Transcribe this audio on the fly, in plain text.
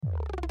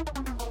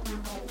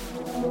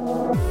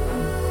Hello,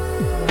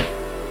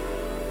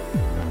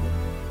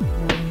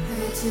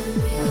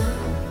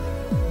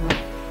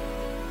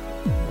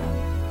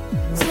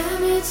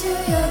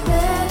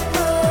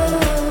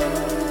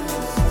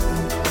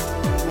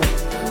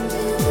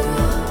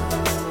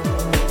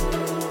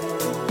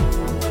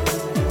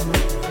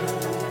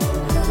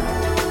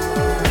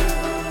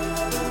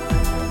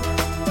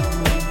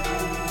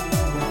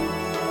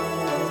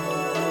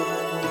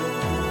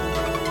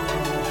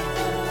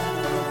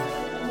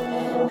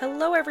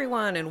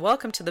 everyone, and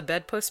welcome to the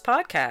Bedpost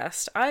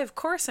Podcast. I, of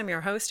course, am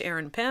your host,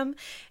 Erin Pym,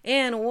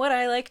 and what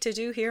I like to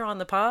do here on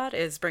the pod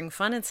is bring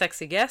fun and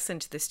sexy guests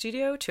into the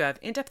studio to have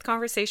in-depth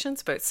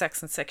conversations about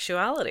sex and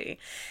sexuality.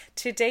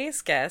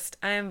 Today's guest,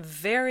 I am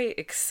very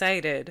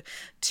excited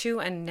to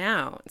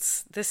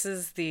announce this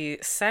is the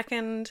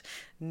second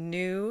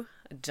new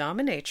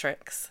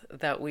dominatrix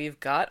that we've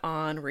got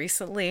on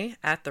recently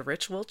at the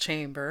Ritual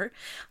Chamber.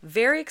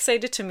 Very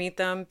excited to meet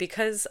them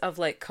because of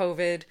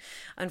COVID.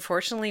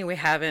 Unfortunately, we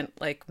haven't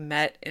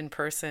met in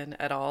person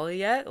at all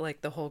yet.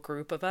 The whole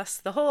group of us,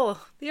 the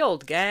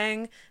old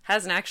gang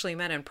hasn't actually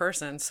met in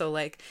person. So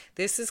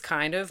this is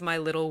kind of my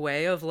little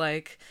way of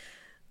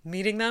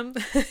meeting them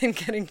and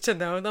getting to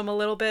know them a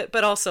little bit,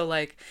 but also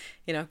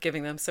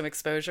giving them some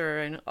exposure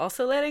and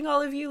also letting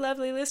all of you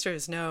lovely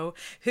listeners know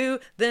who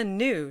the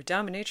new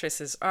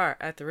dominatrices are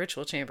at the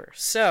Ritual Chamber.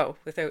 So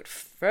without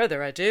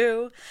further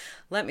ado,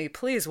 let me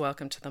please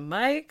welcome to the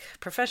mic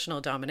professional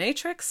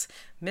dominatrix,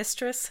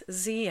 Mistress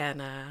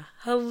Xienna.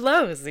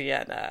 Hello,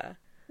 Xienna.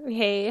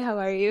 Hey, how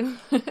are you?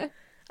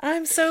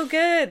 I'm so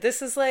good.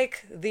 This is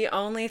the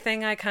only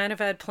thing I kind of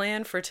had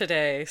planned for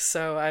today.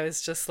 So I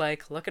was just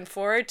looking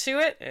forward to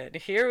it. And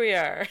here we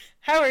are.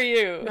 How are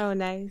you? Oh,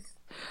 nice.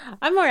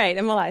 I'm all right.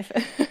 I'm alive.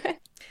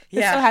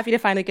 Yeah. I'm so happy to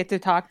finally get to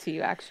talk to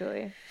you,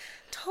 actually.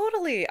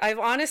 Totally. I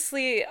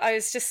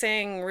was just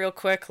saying real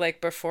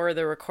quick, before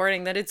the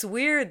recording, that it's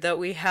weird that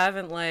we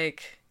haven't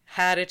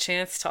had a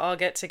chance to all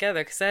get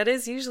together, because that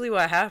is usually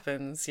what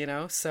happens,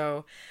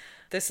 So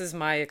this is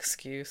my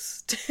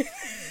excuse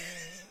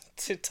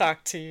to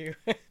talk to you.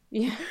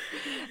 Yeah,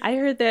 I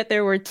heard that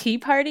there were tea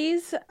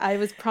parties. I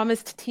was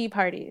promised tea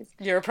parties.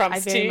 You're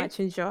promised tea? I very much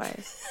enjoy.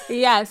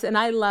 Yes, and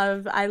I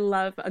love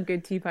a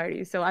good tea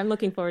party. So I'm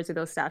looking forward to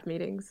those staff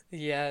meetings.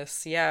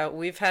 Yes, yeah,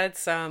 we've had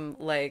some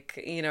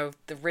the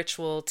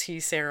ritual tea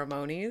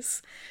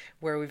ceremonies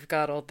where we've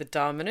got all the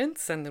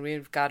dominants, and then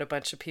we've got a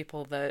bunch of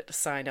people that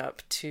sign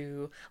up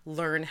to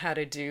learn how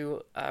to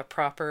do a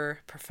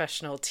proper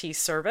professional tea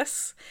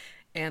service.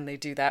 And they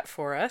do that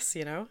for us,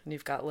 and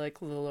you've got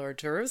little hors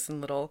d'oeuvres and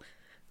little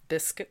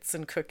biscuits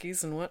and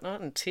cookies and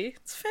whatnot and tea.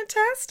 It's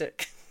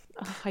fantastic.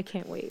 Oh, I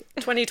can't wait.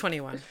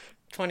 2021.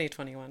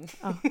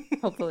 Oh,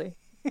 hopefully.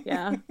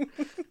 Yeah.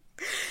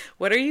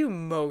 What are you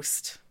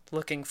most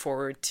looking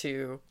forward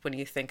to when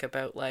you think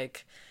about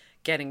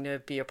getting to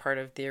be a part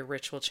of the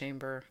Ritual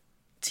Chamber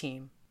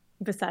team?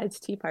 Besides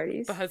tea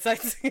parties.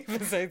 Besides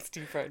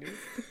tea parties.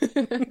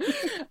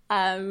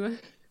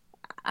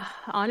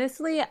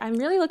 Honestly, I'm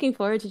really looking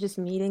forward to just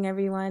meeting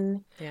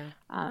everyone. Yeah.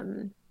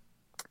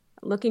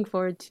 Looking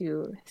forward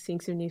to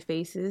seeing some new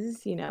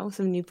faces,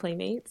 some new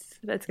playmates.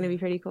 That's going to be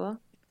pretty cool.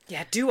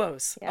 Yeah,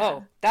 duos. Yeah.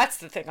 Oh, that's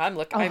the thing I'm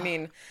looking.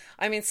 Oh.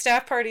 I mean,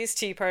 staff parties,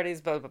 tea parties,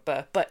 blah, blah,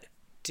 blah, but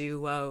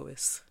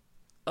duos.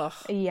 Ugh.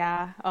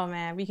 Yeah. Oh,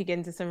 man, we could get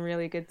into some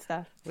really good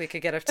stuff. We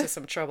could get up to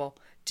some trouble.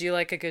 Do you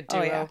like a good duo?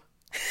 Oh,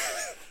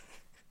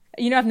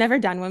 yeah. I've never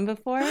done one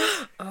before.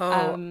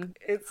 Oh,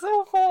 it's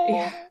so hard.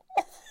 Yeah.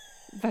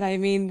 But I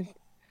mean,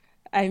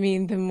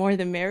 the more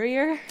the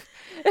merrier.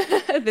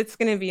 That's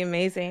going to be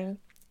amazing.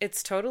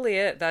 It's totally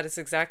it. That is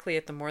exactly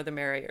it. The more the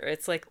merrier.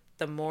 It's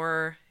the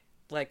more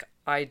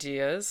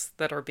ideas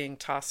that are being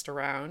tossed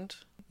around.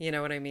 You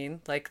know what I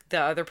mean?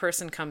 The other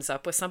person comes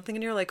up with something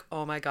and you're like,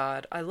 oh my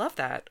God, I love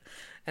that.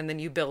 And then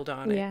you build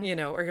on it,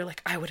 or you're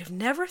like, I would have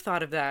never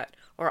thought of that.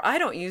 Or I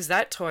don't use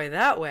that toy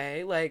that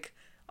way.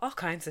 All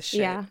kinds of shit.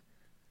 Yeah.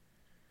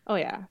 Oh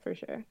yeah, for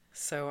sure.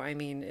 So,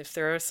 if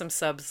there are some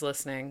subs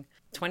listening,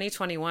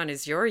 2021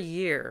 is your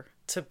year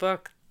to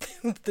book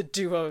the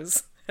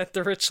duos at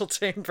the Ritual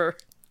Chamber.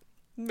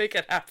 Make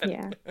it happen.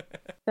 Yeah,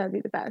 that'd be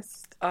the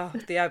best. Oh,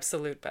 the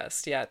absolute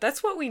best. Yeah,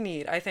 that's what we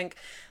need. I think,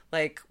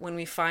 when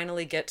we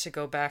finally get to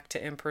go back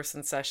to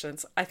in-person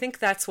sessions, I think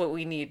that's what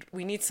we need.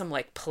 We need some,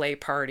 play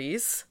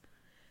parties.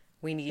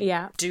 We need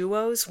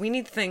duos. We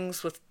need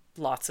things with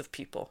lots of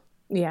people.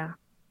 Yeah.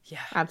 Yeah.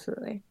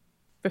 Absolutely.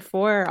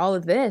 Before all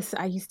of this,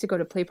 I used to go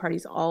to play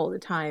parties all the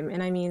time.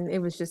 And it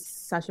was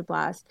just such a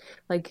blast.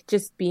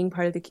 Just being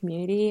part of the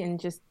community and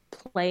just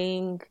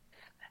playing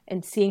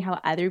and seeing how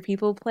other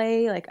people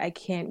play. I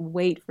can't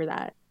wait for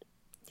that.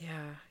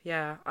 Yeah.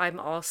 Yeah. I'm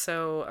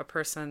also a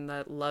person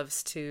that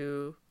loves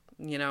to,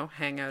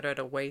 hang out at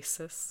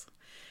Oasis,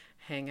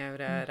 hang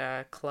out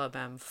at Club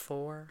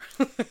M4.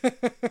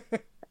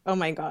 Oh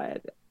my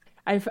God.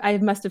 I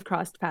must have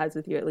crossed paths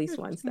with you at least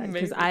once then,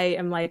 because I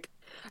am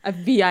a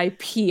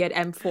VIP at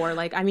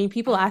M4.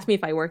 People ask me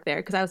if I work there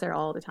because I was there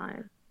all the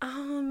time.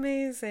 Oh,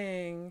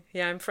 amazing.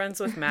 Yeah, I'm friends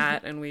with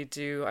Matt and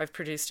I've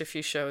produced a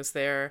few shows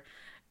there.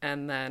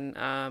 And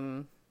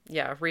then,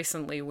 yeah,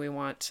 recently we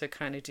want to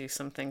kind of do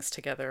some things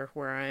together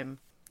where I'm,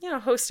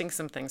 hosting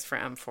some things for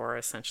M4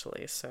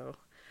 essentially. So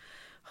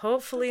Oh,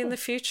 hopefully in the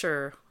cool.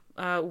 future,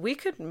 we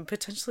could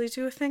potentially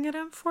do a thing at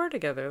M4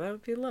 together. That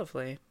would be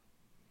lovely.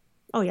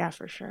 Oh yeah,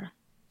 for sure.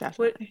 What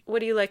Definitely. What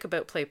do you like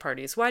about play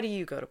parties? Why do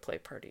you go to play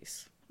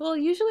parties? Well,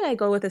 usually I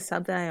go with a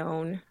sub that I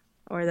own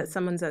or that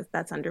Mm-hmm.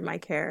 that's under my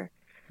care.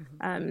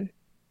 Mm-hmm. Um,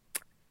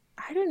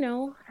 I don't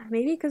know.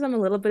 Maybe because I'm a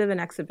little bit of an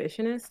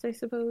exhibitionist, I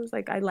suppose.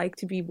 Like I like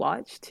to be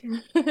watched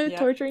Yeah,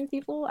 torturing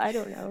people. I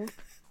don't know.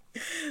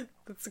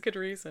 that's a good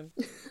reason.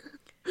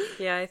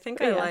 Yeah, I think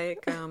But yeah.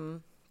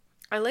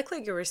 I like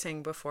you were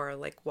saying before,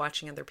 like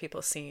watching other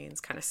people's scenes,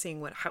 kind of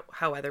seeing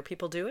how other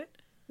people do it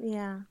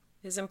Yeah.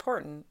 is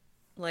important.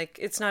 Like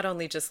it's not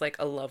only just like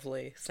a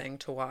lovely thing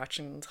to watch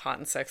and hot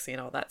and sexy and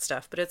all that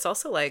stuff, but it's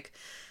also like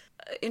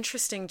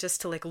interesting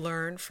just to like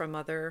learn from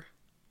other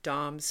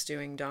doms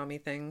doing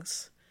dommy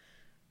things.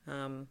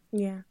 Um,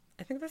 Yeah.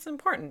 I think that's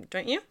important,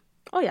 don't you?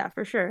 Oh yeah,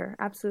 for sure.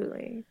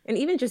 Absolutely. And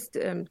even just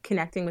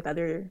connecting with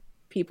other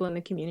people in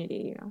the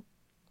community.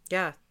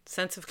 Yeah,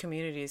 sense of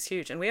community is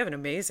huge, and we have an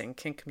amazing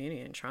kink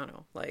community in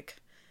Toronto. Like,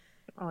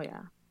 Oh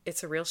yeah.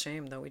 it's a real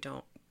shame though we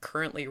don't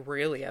currently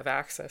really have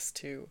access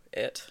to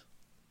it.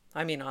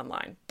 I mean,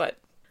 online, but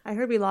I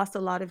heard we lost a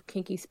lot of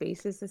kinky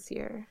spaces this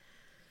year.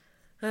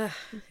 yeah,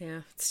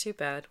 it's too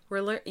bad.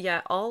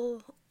 Yeah,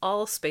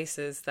 all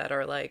spaces that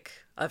are like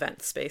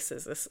event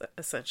spaces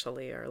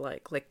essentially are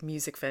like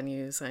music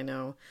venues. I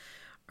know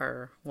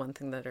are one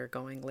thing that are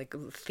going like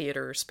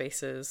theater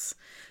spaces,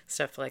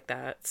 stuff like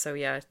that. So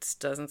yeah, it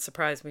doesn't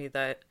surprise me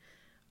that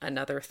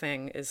another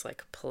thing is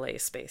like play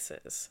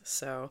spaces.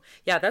 So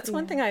yeah, that's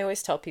one Yeah. thing I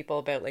always tell people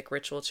about like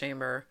ritual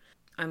chamber.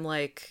 I'm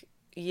like,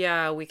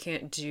 yeah, we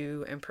can't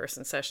do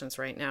in-person sessions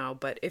right now,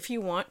 but if you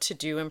want to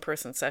do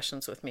in-person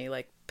sessions with me,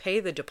 like pay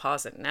the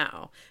deposit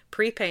now,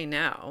 prepay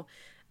now,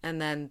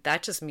 and then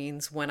that just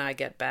means when I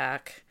get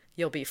back,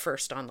 you'll be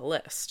first on the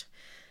list.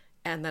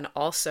 And then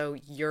also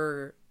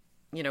you're,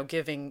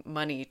 giving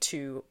money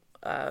to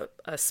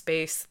a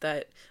space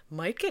that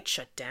might get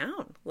shut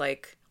down.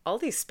 Like all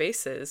these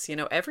spaces,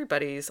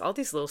 all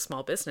these little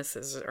small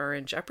businesses are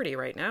in jeopardy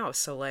right now.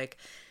 So like,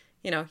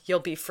 you'll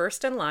be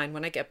first in line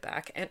when I get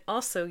back. And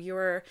also,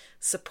 you're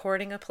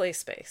supporting a play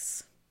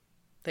space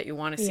that you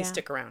want to see Yeah.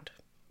 stick around.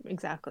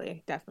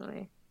 Exactly.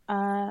 Definitely.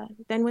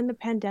 Then when the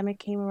pandemic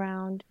came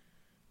around,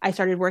 I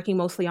started working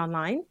mostly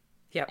online.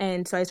 Yep.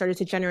 And so I started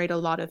to generate a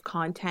lot of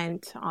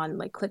content on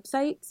like clip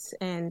sites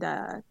and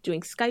doing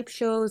Skype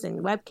shows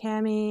and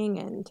webcamming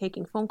and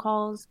taking phone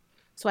calls.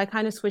 So I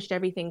kind of switched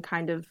everything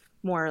kind of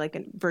more like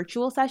in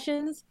virtual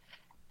sessions.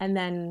 And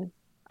then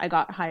I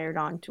got hired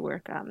on to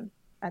work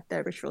at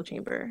the Ritual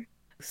Chamber.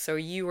 So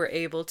you were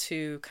able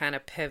to kind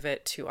of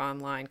pivot to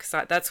online because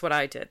that's what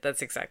I did.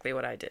 That's exactly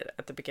what I did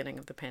at the beginning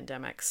of the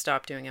pandemic.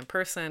 Stopped doing in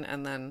person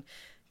and then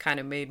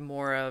kind of made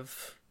more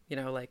of,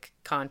 like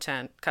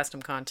content,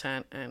 custom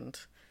content and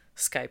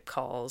Skype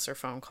calls or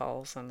phone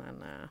calls and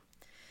then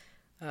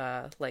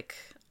like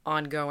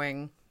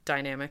ongoing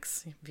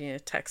dynamics via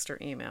text or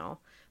email.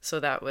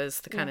 So that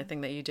was the kind Yeah. of thing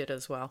that you did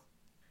as well.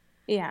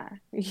 Yeah.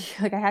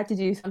 Like I had to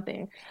do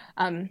something.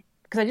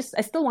 Because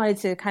I still wanted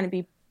to kind of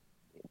be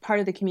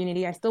part of the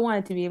community. I still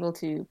wanted to be able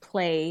to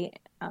play.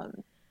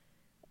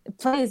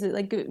 Play is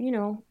like,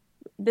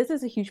 this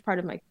is a huge part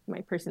of my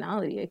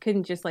personality. I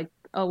couldn't just like,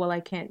 oh, well, I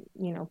can't,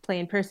 play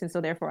in person,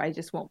 so therefore I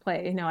just won't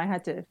play. No, I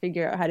had to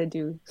figure out how to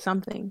do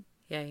something.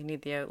 Yeah, you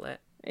need the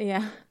outlet.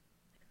 Yeah.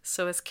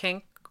 So has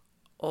kink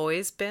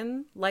always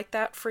been like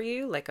that for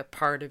you, like a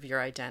part of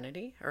your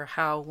identity? Or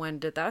when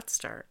did that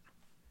start?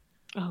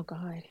 Oh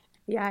God.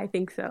 Yeah, I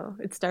think so.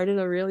 It started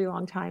a really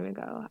long time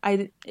ago.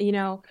 I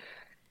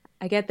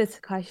get this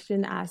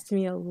question asked to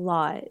me a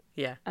lot,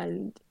 Yeah.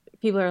 and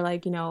people are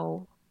like,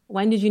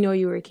 when did you know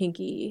you were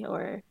kinky?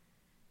 Or,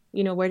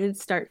 where did it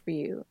start for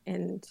you?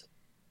 And,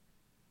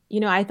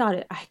 I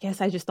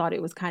guess I just thought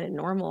it was kind of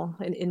normal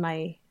in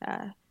my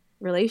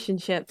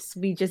relationships.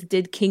 We just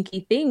did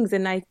kinky things.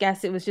 And I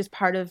guess it was just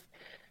part of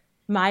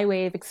my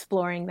way of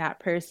exploring that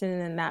person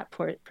and that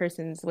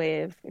person's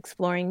way of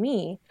exploring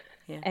me.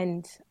 Yeah.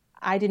 And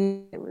I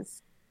didn't, it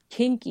was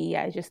kinky.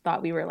 I just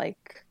thought we were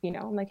like,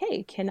 I'm like,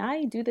 hey, can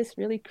I do this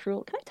really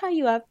cruel? Can I tie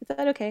you up? Is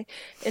that okay?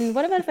 And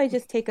what about if I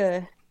just take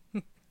a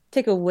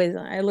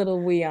a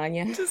little wee on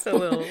you? Just a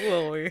little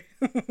weird.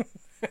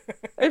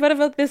 Or what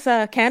about this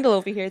candle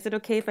over here? Is it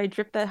okay if I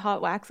drip that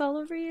hot wax all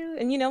over you?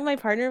 And my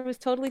partner was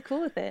totally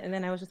cool with it. And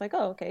then I was just like,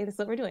 oh, okay, this is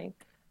what we're doing.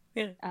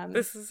 Yeah. Um,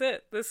 This is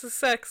it. This is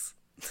sex.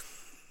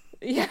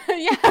 yeah,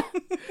 yeah.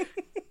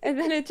 And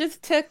then it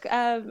just took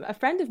a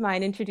friend of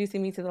mine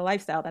introducing me to the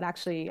lifestyle that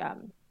actually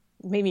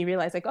made me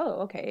realize, like,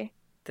 oh, okay.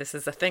 This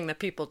is a thing that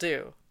people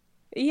do.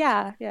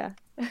 Yeah, yeah.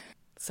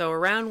 So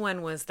around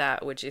when was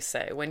that, would you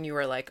say? When you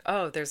were like,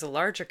 oh, there's a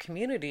larger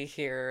community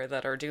here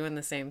that are doing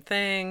the same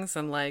things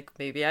and like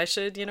maybe I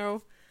should,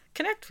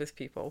 connect with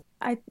people.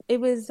 It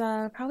was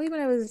probably when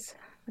I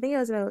think I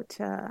was about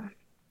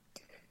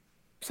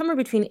somewhere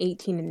between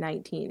 18 and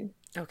 19,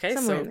 Okay,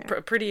 somewhere so in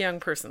there. pretty young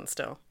person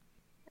still.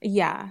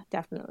 Yeah,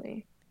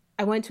 definitely.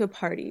 I went to a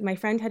party. My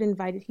friend had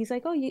invited, he's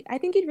like, "Oh, I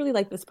think you'd really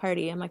like this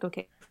party." I'm like,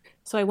 "Okay."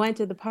 So I went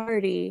to the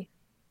party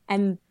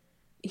and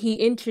he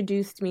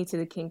introduced me to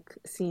the kink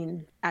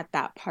scene at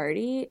that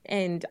party,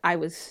 and I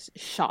was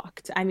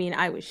shocked. I mean,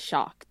 I was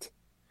shocked.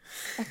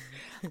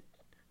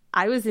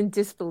 I was in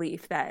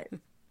disbelief that,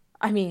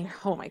 I mean,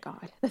 oh my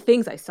God, the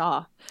things I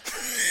saw.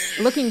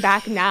 Looking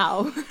back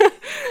now,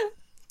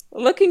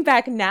 looking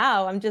back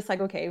now, I'm just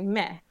like, okay,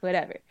 meh,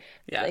 whatever.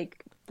 Yeah.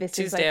 Like, this is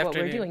Tuesday like what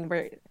we're afternoon.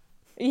 doing.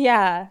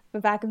 Yeah.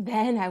 But back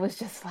then, I was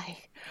just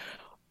like,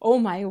 oh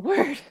my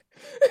word.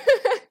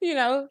 You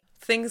know?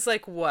 Things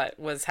like what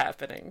was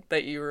happening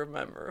that you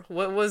remember?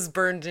 What was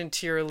burned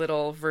into your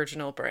little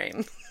virginal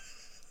brain?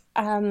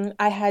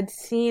 I had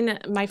seen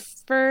my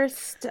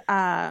first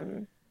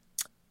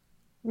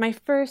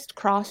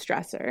cross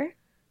dresser.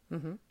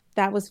 Hmm.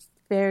 That was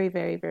very,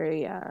 very,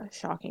 very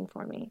shocking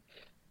for me.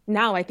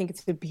 Now I think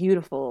it's a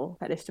beautiful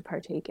fetish to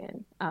partake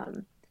in.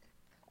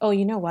 Oh,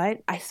 you know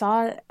what? I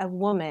saw a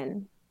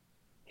woman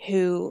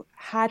who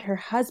had her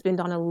husband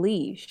on a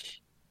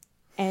leash,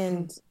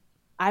 and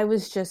I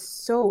was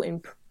just so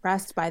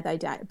impressed by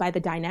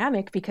the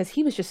dynamic because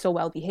he was just so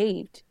well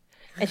behaved,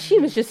 and she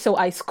was just so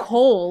ice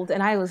cold,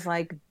 and I was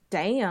like,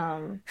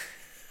 "Damn,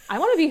 I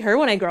want to be her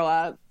when I grow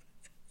up."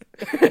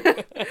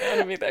 I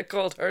want to be that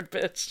cold hard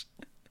bitch.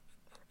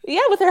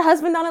 Yeah, with her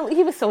husband on a,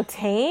 he was so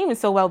tame and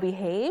so well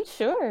behaved.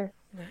 Sure,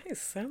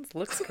 Nice.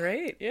 Looks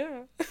great.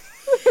 Yeah.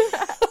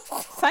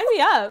 sign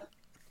me up.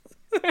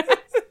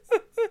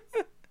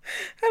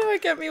 How do I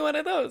get me one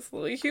of those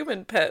little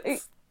human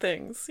pets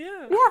things?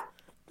 Yeah. Yeah.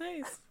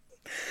 Nice.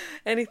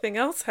 Anything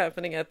else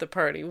happening at the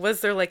party?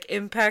 Was there like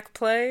impact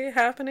play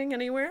happening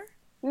anywhere?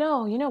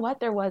 No, you know what?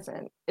 There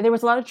wasn't. There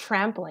was a lot of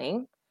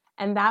trampling,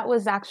 and that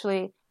was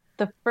actually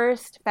the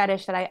first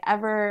fetish that I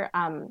ever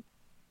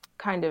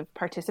kind of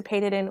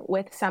participated in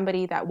with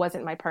somebody that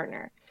wasn't my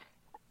partner.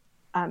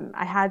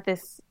 I had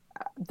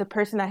the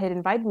person that had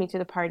invited me to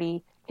the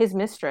party, his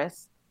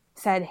mistress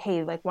said,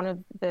 "Hey, like one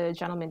of the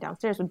gentlemen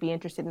downstairs would be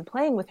interested in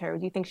playing with her.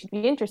 Do you think she'd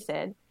be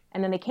interested?"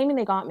 And then they came and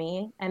they got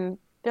me, and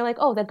they're like,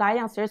 "Oh, the guy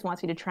downstairs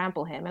wants you to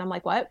trample him." And I'm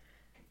like, "What?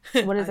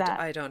 What is that?"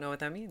 I don't know what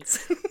that means.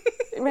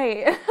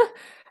 Right.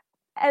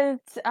 And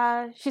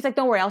she's like,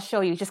 "Don't worry, I'll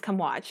show you. Just come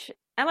watch."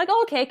 I'm like,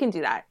 "Oh, okay, I can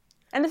do that."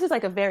 And this is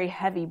like a very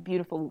heavy,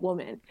 beautiful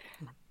woman.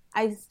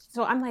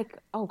 So I'm like,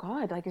 "Oh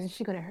God, like, is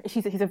she gonna?"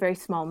 He's a very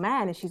small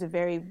man, and she's a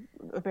very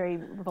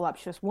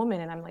voluptuous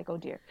woman, and I'm like, "Oh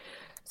dear."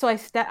 So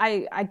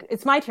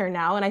it's my turn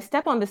now, and I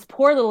step on this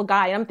poor little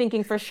guy, and I'm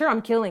thinking for sure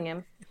I'm killing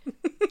him.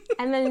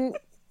 And then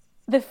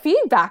the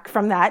feedback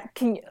from that,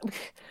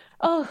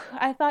 oh,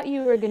 I thought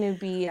you were gonna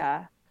be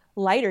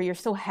lighter. You're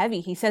so heavy.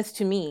 He says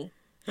to me,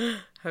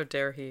 How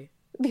dare he?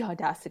 the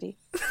audacity.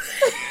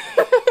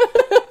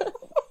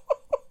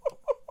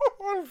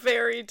 How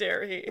very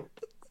dare he?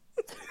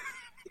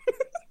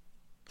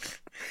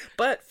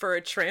 But for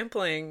a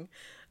trampling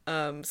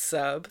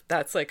sub,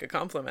 that's like a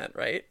compliment,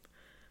 right?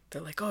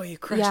 They're like, "Oh, you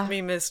crushed Yeah,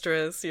 me,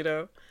 mistress," you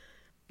know?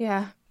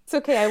 yeah. It's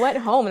okay. I went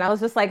home and I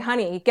was just like,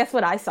 "Honey, guess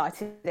what I saw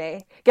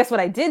today? Guess what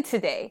I did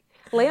today?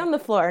 Lay on the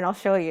floor and I'll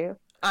show you."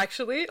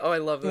 Actually, oh, I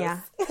love this.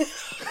 Yeah.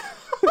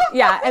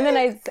 Yeah. And then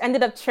I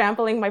ended up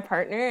trampling my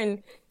partner,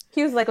 and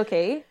he was like,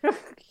 okay.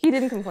 He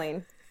didn't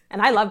complain.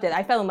 And I loved it.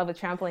 I fell in love with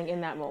trampling in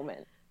that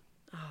moment.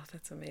 Oh,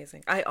 that's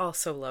amazing. I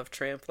also love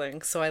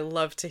trampling, so I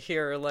love to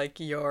hear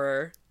like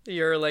your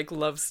like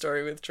love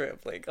story with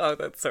trampling. Oh,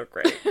 that's so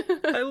great.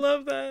 I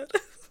love that.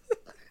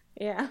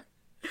 Yeah.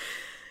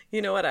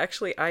 You know what?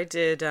 Actually, I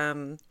did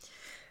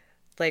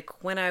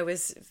like when I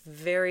was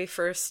very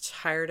first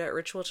hired at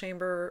Ritual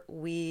Chamber,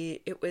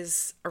 we it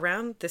was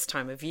around this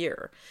time of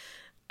year.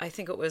 I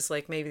think it was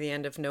like maybe the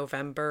end of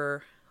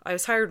November. I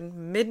was hired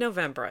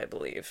mid-November, I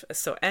believe.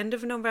 So end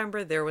of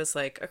November, there was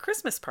like a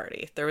Christmas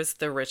party. There was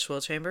the Ritual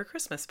Chamber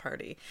Christmas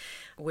party,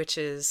 which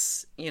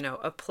is,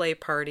 a play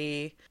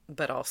party,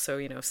 but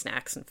also,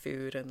 snacks and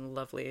food and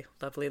lovely,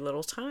 lovely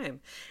little time.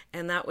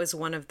 And that was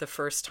one of the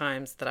first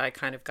times that I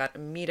kind of got to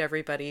meet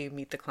everybody,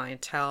 meet the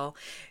clientele.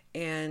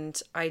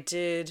 And I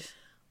did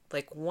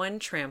like one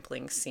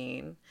trampling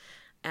scene.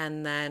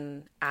 And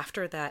then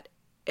after that,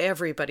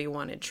 everybody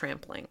wanted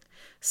trampling.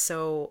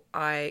 So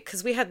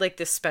because we had like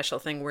this special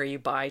thing where you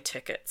buy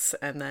tickets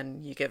and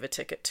then you give a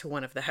ticket to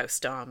one of the house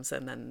doms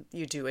and then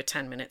you do a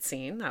 10-minute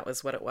scene. That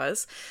was what it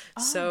was.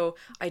 Oh, So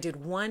I did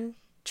one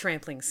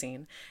trampling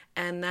scene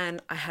and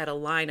then I had a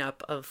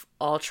lineup of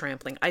all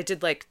trampling. I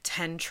did like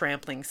 10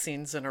 trampling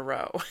scenes in a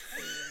row.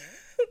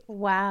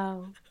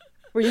 wow.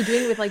 Were you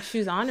doing it with like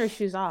shoes on or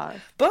shoes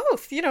off?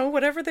 Both,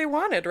 whatever they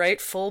wanted,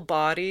 right? Full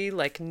body,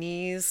 like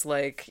knees,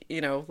 like,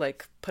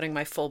 like putting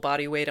my full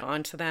body weight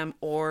onto them,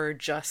 or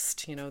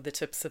just, the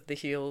tips of the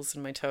heels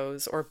and my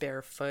toes, or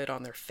barefoot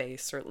on their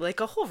face, or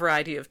like a whole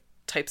variety of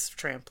types of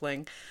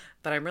trampling.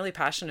 But I'm really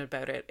passionate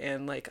about it.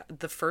 And like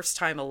the first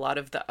time a lot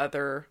of the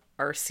other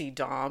RC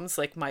DOMs,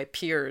 like my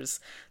peers,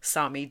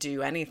 saw me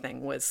do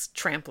anything was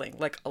trampling,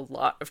 like a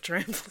lot of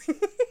trampling.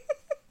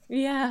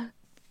 Yeah.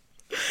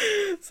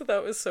 So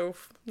that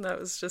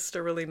was just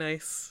a really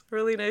nice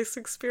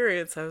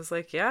experience. I was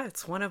like, yeah,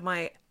 it's one of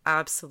my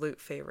absolute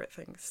favorite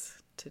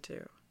things to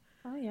do.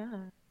 Oh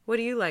yeah. What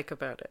do you like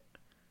about it?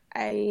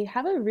 I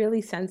have a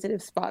really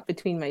sensitive spot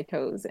between my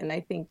toes, and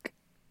I think,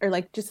 or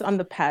like just on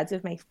the pads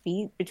of my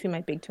feet between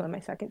my big toe and my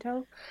second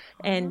toe.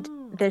 And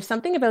Oh. there's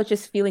something about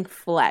just feeling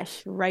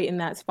flesh right in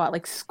that spot,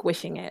 like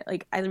squishing it.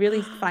 Like I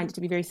really find it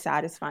to be very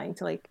satisfying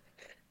to like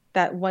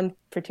that one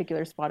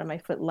particular spot on my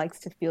foot likes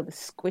to feel the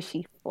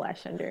squishy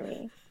flesh under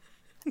me.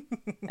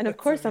 And of That's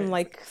course, I'm amazing.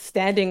 like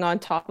standing on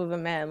top of a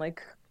man.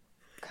 Like,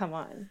 come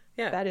on.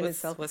 Yeah, That in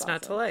itself is what's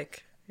not to awesome.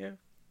 like? Yeah.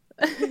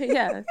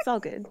 Yeah, it's all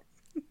good.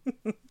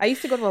 I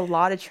used to go to a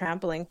lot of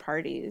trampoline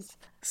parties.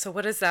 So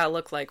what does that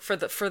look like for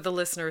the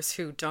listeners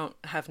who don't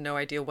have no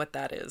idea what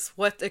that is?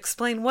 What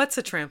explain what's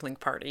a trampling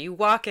party? You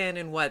walk in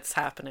and what's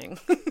happening?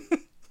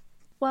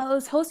 Well, it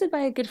was hosted by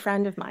a good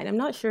friend of mine. I'm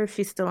not sure if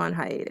she's still on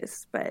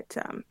hiatus, but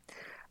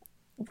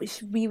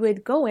we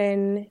would go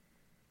in,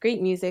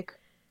 great music,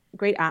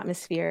 great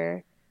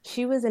atmosphere.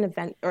 She was an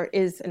event or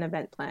is an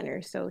event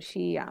planner, so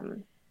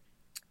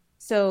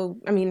so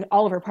I mean,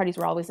 all of her parties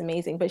were always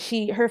amazing, but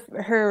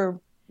her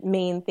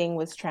main thing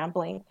was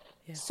trampling.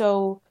 Yeah.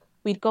 So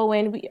we'd go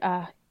in.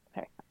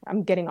 Sorry,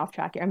 I'm getting off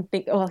track here.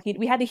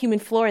 We had the human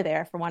floor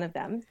there for one of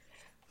them.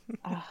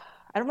 I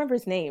don't remember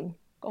his name.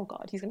 Oh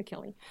God, he's gonna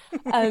kill me.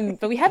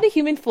 But we had the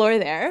human floor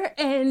there,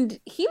 and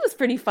he was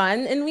pretty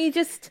fun. And we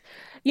just,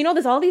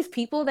 there's all these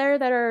people there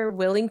that are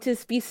willing to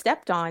be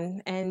stepped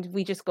on, and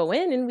we just go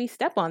in and we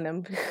step on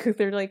them.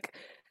 They're like,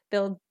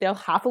 they'll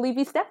happily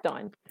be stepped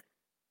on.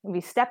 And we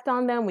stepped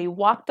on them. We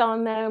walked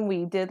on them.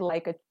 We did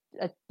like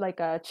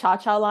a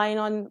cha-cha line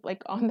on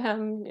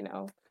them.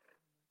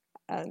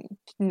 Um,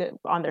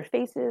 on their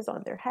faces,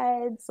 on their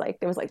heads. Like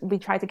there was like we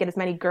tried to get as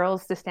many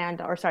girls to stand,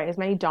 or sorry, as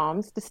many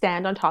doms to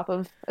stand on top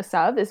of a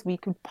sub as we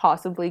could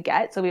possibly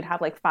get. So we'd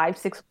have like 5,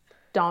 6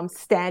 doms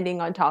standing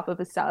on top of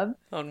a sub,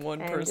 On one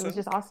and it was person.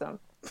 just awesome.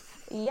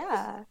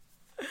 Yeah,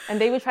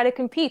 and they would try to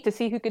compete to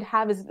see who could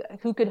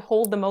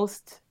hold the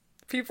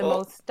People.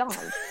 most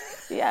doms.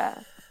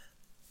 Yeah,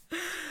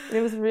 and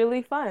it was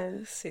really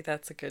fun. See,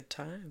 that's a good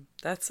time.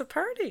 That's a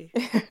party.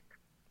 I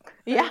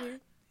Yeah. mean,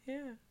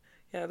 yeah.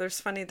 Yeah,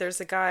 there's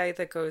a guy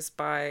that goes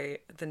by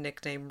the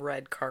nickname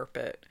Red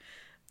Carpet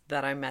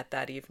that I met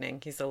that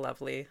evening. He's a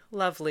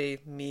lovely,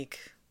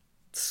 meek,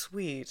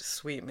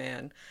 sweet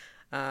man.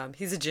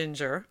 He's a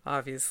ginger,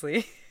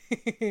 obviously.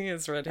 He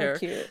has red Oh, hair.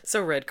 cute.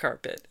 So Red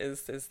Carpet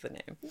is the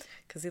name.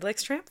 Because he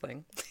likes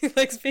trampling. He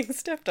likes being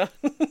stepped on.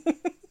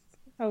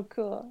 Oh,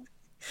 cool.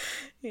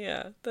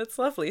 Yeah, that's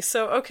lovely.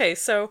 So, okay,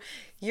 so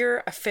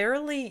you're a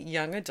fairly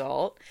young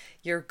adult.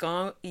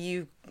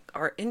 You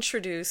are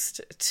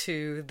introduced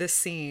to the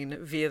scene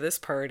via this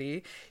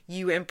party.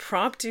 You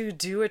impromptu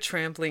do a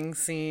trampling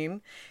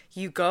scene.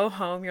 You go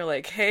home, you're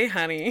like, "Hey,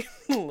 honey,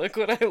 look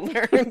what I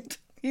learned."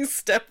 You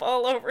step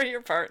all over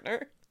your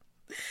partner.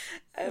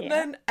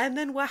 Yeah. And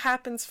then what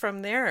happens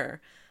from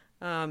there?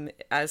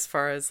 As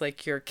far as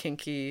like your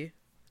kinky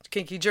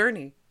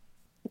journey.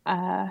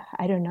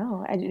 I don't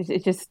know.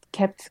 It just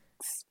kept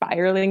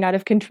spiraling out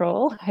of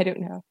control. I don't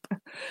know.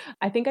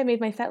 I think I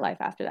made my set life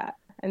after that.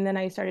 And then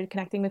I started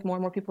connecting with more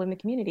and more people in the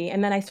community.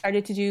 And then I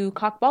started to do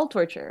cockball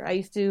torture. I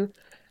used to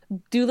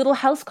do little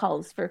house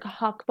calls for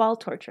cockball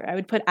torture. I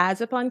would put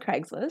ads up on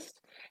Craigslist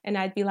and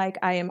I'd be like,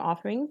 I am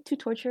offering to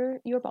torture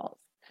your balls.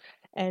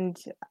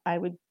 And I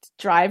would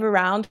drive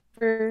around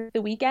for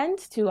the weekend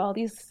to all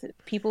these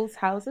people's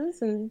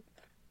houses and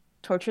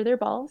torture their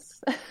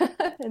balls.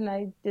 And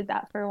I did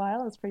that for a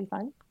while. It was pretty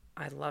fun.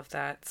 I love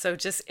that. So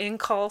just in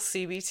call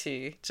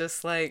CBT,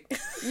 just like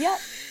Yeah,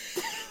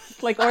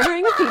 like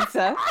ordering a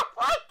pizza.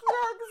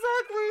 yeah,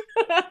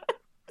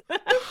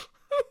 exactly.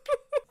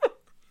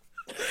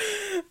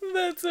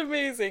 That's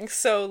amazing.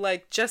 So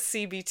like just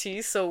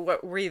CBT. So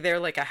what were you there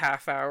like a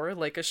half hour,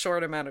 like a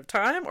short amount of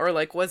time, or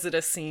like was it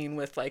a scene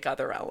with like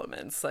other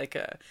elements, like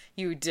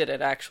you did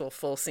an actual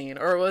full scene,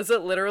 or was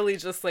it literally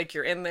just like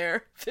you're in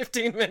there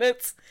 15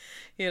 minutes,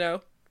 you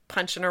know,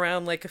 punching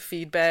around like a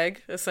feed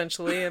bag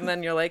essentially, and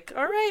then you're like,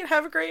 all right,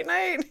 have a great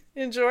night,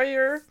 enjoy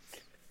your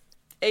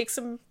aches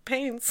and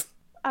pains.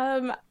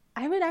 Um,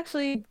 I would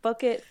actually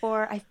book it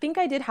for, I think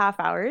I did half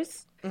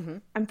hours. Mm-hmm.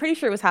 I'm pretty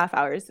sure it was half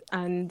hours.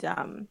 And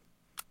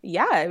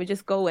yeah, I would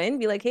just go in,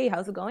 be like, hey,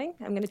 how's it going?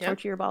 I'm going to Yeah,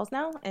 torture your balls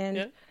now. And,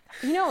 yeah.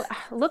 you know,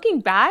 looking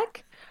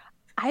back,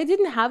 I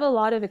didn't have a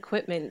lot of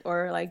equipment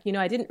or like,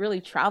 I didn't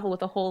really travel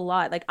with a whole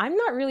lot. Like, I'm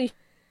not really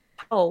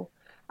sure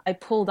I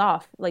pulled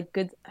off like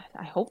good,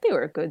 I hope they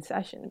were good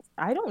sessions.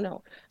 I don't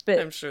know. But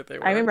I'm sure they I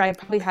were. remember I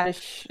probably had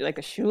like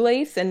a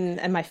shoelace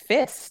and my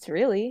fist,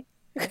 really.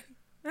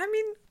 I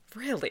mean,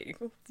 really,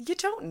 you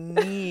don't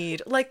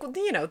need, like,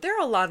 you know, there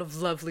are a lot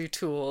of lovely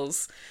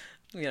tools,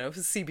 you know,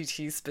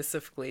 CBT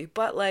specifically,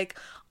 but like,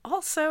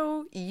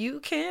 also, you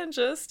can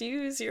just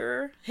use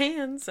your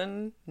hands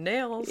and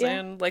nails Yeah.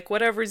 and like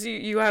whatever's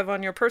you have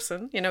on your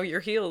person, you know, your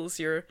heels,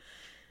 your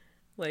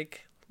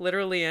like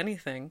literally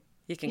anything.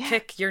 You can Yeah.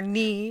 kick your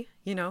knee,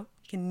 you know,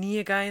 you can knee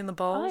a guy in the Oh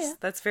balls. yeah.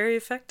 That's very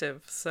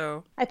effective.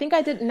 So, I think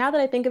I did. Now that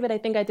I think of it, I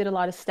think I did a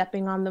lot of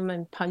stepping on them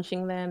and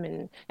punching them.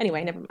 And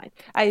anyway, never mind.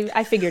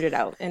 I figured it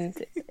out, and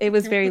it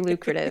was very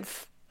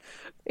lucrative.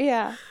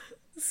 Yeah.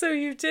 so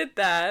you did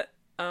that,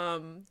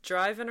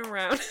 driving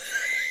around.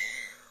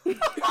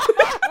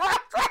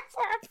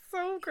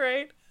 So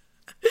great.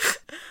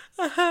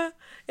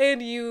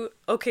 And you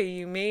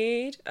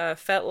made a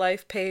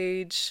FetLife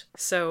page.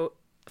 So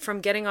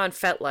from getting on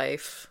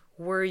FetLife,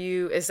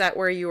 is that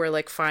where you were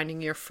like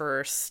finding your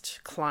first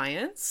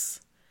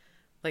clients?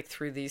 Like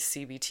through these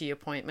CBT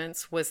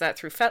appointments? Was that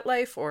through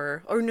FetLife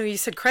or no, you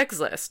said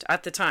Craigslist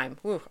at the time.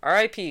 Ooh,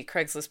 RIP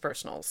Craigslist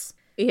Personals.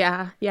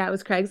 Yeah, yeah, it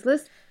was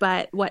Craigslist.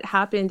 But what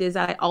happened is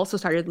I also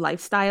started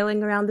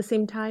lifestyling around the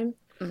same time.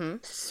 Mm-hmm.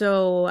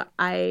 So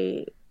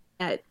I,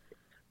 at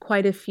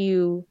quite a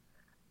few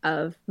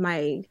of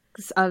the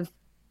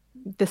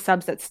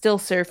subs that still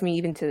serve me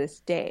even to this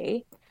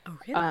day. Oh,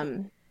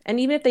 really? And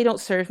even if they don't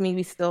serve me,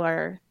 we still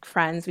are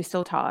friends. We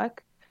still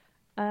talk.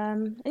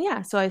 And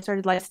yeah, so I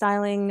started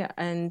lifestyling,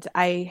 and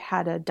I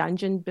had a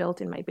dungeon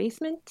built in my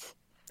basement.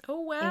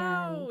 Oh,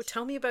 wow. And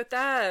Tell me about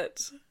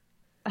that.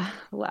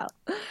 well,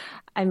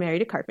 I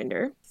married a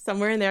carpenter.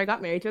 Somewhere in there, I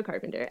got married to a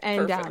carpenter.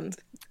 And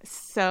Perfect.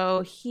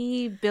 so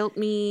he built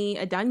me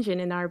a dungeon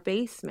in our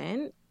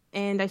basement,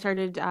 and I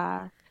started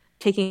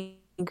taking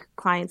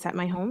clients at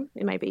my home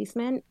in my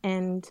basement.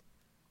 And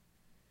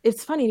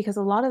it's funny because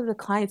a lot of the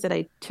clients that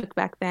I took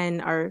back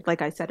then are,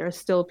 like I said, are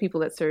still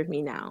people that serve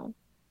me now.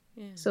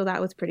 Yeah. So that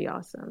was pretty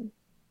awesome.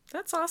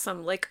 That's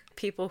awesome. Like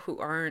people who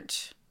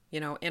aren't,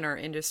 in our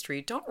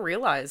industry don't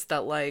realize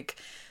that like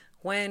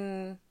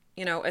when,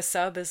 a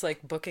sub is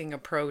like booking a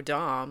pro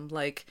dom,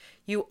 like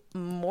you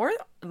more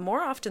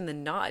often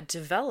than not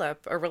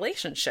develop a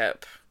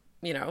relationship,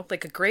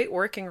 like a great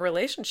working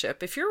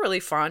relationship. If you're really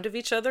fond of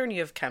each other and you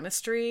have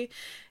chemistry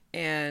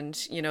and,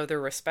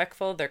 they're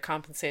respectful, they're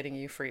compensating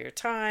you for your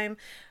time.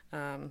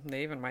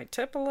 They even might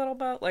tip a little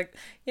bit, like,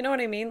 you know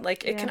what I mean?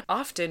 Like it can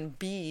often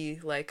be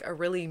like a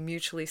really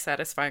mutually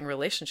satisfying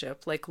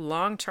relationship, like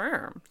long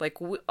term, like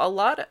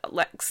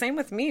same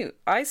with me.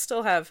 I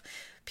still have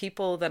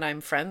people that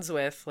I'm friends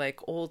with, like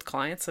old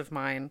clients of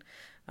mine,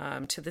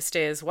 to this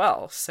day as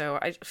well. So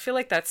I feel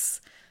like that's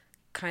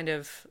kind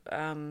of,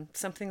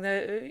 something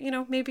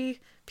that, maybe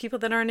people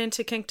that aren't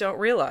into kink don't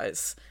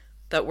realize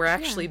that we're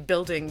actually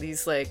building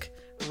these like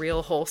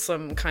real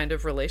wholesome kind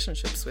of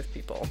relationships with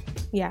people.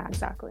 Yeah,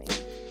 exactly.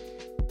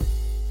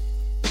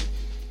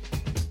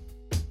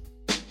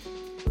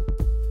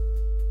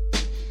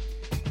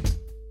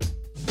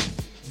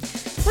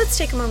 Let's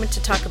take a moment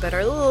to talk about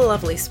our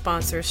lovely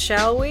sponsors,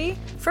 shall we?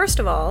 First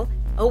of all,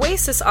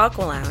 Oasis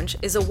Aqua Lounge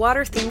is a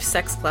water-themed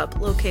sex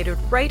club located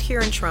right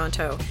here in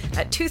Toronto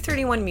at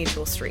 231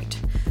 Mutual Street.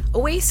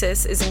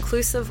 Oasis is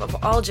inclusive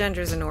of all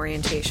genders and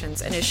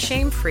orientations and is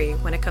shame-free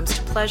when it comes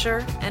to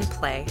pleasure and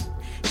play.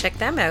 Check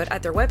them out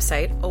at their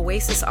website,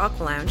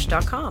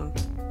 oasisaqualounge.com.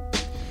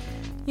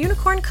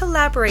 Unicorn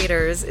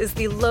Collaborators is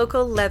the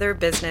local leather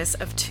business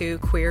of two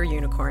queer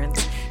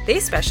unicorns. They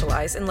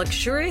specialize in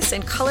luxurious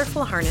and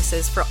colorful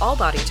harnesses for all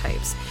body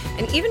types,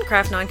 and even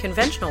craft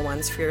non-conventional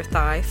ones for your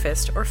thigh,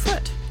 fist, or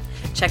foot.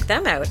 Check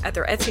them out at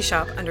their Etsy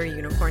shop under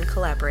Unicorn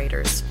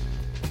Collaborators.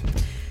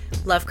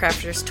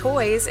 Lovecrafters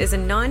Toys is a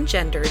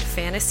non-gendered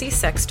fantasy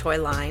sex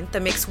toy line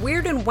that makes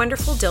weird and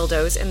wonderful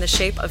dildos in the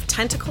shape of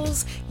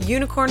tentacles,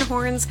 unicorn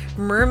horns,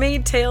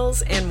 mermaid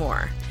tails, and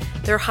more.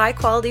 Their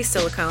high-quality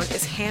silicone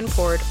is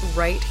hand-poured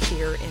right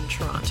here in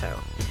Toronto.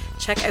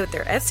 Check out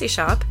their Etsy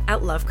shop at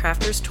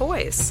Lovecrafters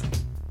Toys.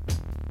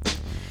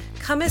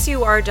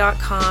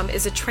 ComeAsYouAre.com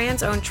is a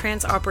trans-owned,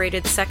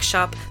 trans-operated sex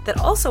shop that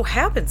also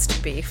happens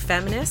to be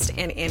feminist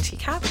and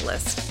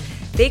anti-capitalist.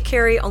 They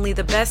carry only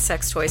the best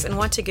sex toys and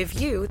want to give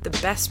you the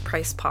best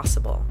price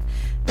possible.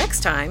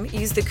 Next time,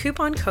 use the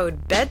coupon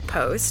code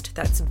BEDPOST,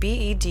 that's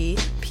BEDPOST,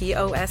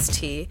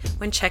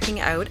 when checking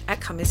out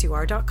at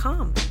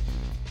ComeAsYouAre.com.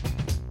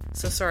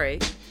 So sorry,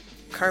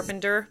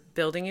 carpenter,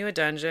 building you a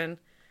dungeon,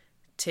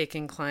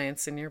 taking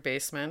clients in your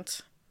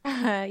basement.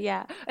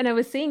 Yeah. And I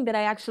was saying that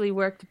I actually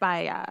worked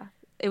by,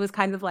 it was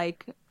kind of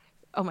like,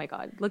 oh my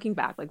God, looking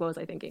back, like what was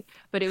I thinking?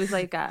 But it was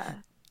like,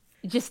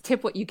 just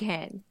tip what you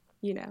can.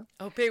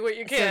 Oh, pay what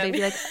you can. So they'd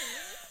be like,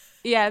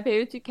 yeah, pay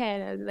what you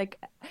can. And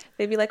like,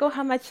 they'd be like, oh,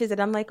 how much is it?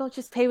 I'm like, oh,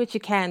 just pay what you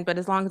can, but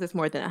as long as it's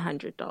more than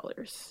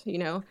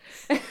 $100,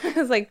 I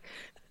was like,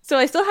 so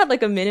I still had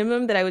like a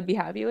minimum that I would be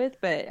happy with,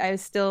 but I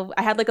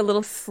had like a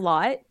little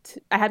slot.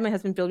 I had my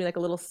husband build me like a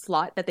little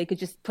slot that they could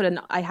just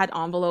I had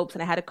envelopes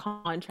and I had a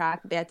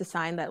contract they had to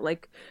sign that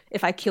like,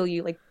 if I kill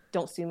you, like,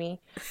 don't sue me.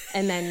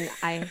 And then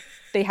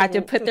they had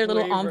to put their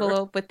little Waiver.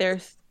 envelope with their,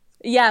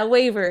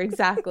 waiver,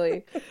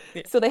 exactly.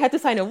 Yeah. So they had to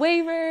sign a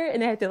waiver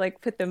and they had to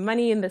like put the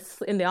money in the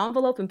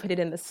envelope and put it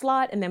in the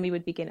slot. And then we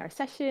would begin our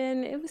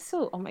session. It was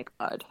so, oh my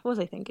God, what was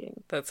I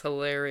thinking? That's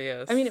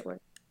hilarious. I mean, it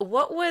worked.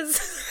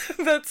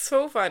 That's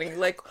so funny.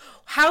 Like,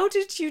 how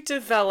did you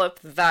develop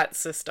that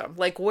system?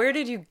 Like, where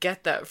did you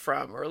get that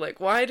from? Or like,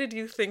 why did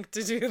you think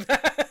to do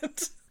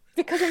that?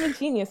 Because I'm a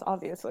genius,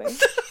 obviously.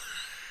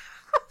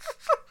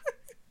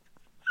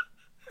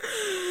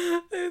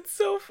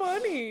 so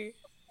funny.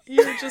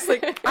 You're just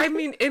like, I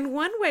mean, in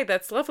one way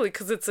that's lovely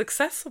because it's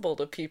accessible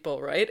to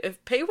people, right?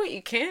 If pay what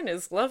you can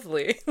is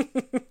lovely.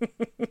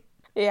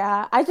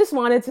 Yeah, I just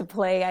wanted to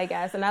play, I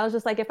guess. And I was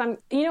just like, if I'm,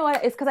 you know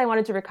what, it's because I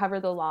wanted to recover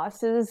the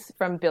losses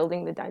from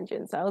building the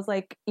dungeon. So I was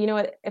like, you know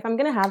what, if I'm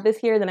going to have this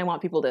here, then I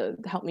want people to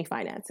help me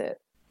finance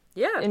it.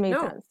 Yeah, It made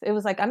no, sense. It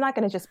was like, I'm not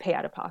going to just pay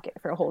out of pocket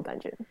for a whole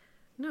dungeon.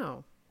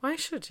 no. Why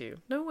should you?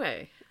 No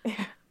way.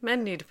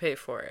 Men need to pay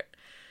for it.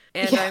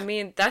 And Yeah. I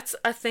mean, that's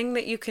a thing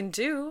that you can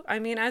do. I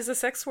mean, as a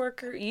sex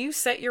worker, you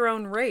set your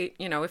own rate.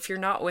 You know, if you're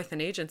not with an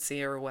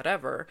agency or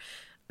whatever,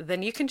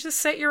 then you can just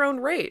set your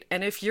own rate.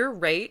 And if your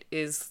rate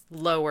is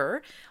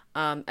lower,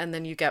 and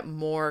then you get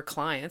more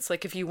clients,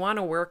 like if you want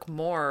to work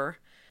more,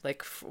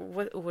 like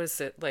what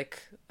was it,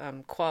 like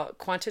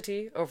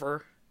quantity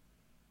over,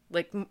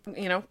 like,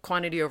 you know,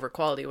 quantity over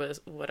quality was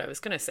what I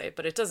was going to say,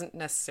 but it doesn't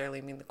necessarily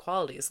mean the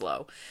quality is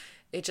low.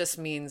 It just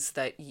means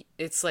that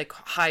it's like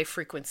high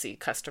frequency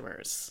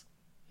customers,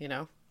 you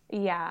know?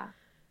 Yeah.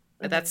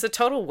 Mm-hmm. That's a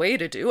total way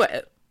to do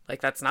it.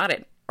 Like, that's not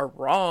a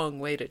wrong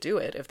way to do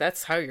it. If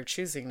that's how you're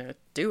choosing to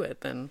do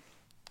it, then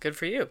good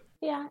for you.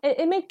 Yeah.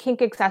 It made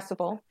kink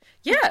accessible.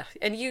 Yeah,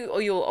 and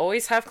you'll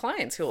always have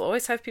clients. You'll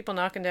always have people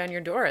knocking down your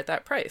door at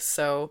that price.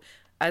 So,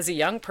 as a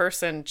young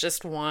person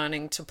just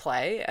wanting to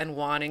play and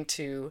wanting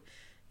to,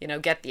 you know,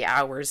 get the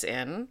hours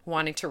in,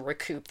 wanting to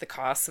recoup the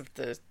costs of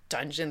the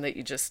dungeon that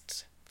you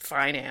just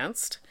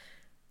financed,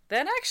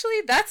 then actually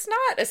that's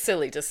not a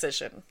silly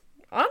decision,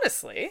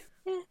 honestly.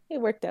 Yeah,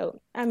 it worked out.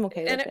 I'm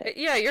okay with it.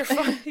 Yeah, you're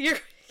fine.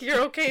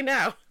 You're okay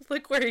now.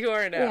 Look where you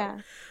are now. Yeah.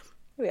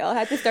 We all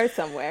had to start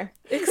somewhere.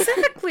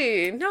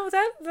 Exactly. No,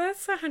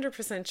 that's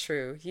 100%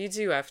 true. You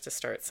do have to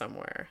start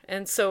somewhere.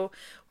 And so,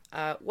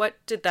 what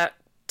did that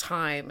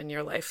time in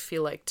your life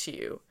feel like to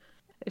you?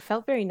 It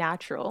felt very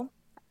natural.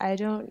 I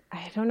don't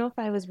know if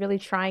I was really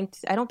trying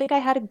to, I don't think I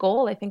had a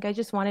goal. I think I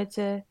just wanted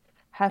to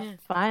have Yeah.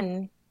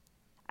 fun.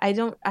 I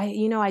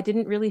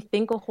didn't really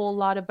think a whole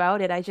lot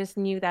about it. I just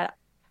knew that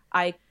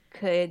I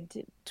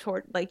could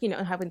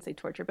I wouldn't say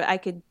torture, but I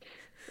could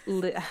I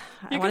You want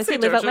can to say say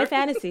live out my torture.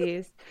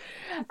 fantasies.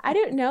 I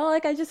don't know,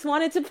 like I just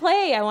wanted to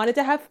play. I wanted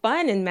to have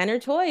fun, and men are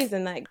toys,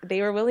 and like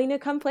they were willing to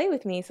come play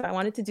with me, so I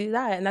wanted to do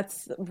that, and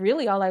that's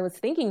really all I was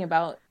thinking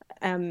about.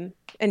 And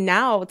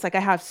now it's like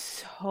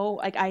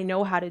I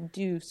know how to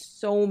do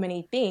so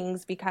many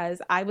things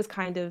because I was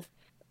kind of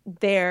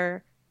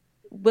there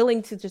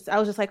willing to I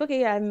was just like,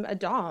 okay, I'm a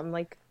dom,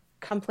 like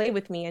come play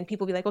with me, and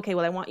people be like, okay,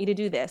 well, I want you to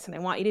do this and I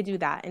want you to do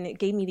that, and it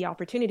gave me the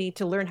opportunity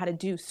to learn how to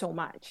do so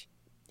much.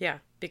 Yeah,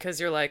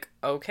 because you're like,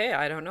 okay,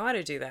 I don't know how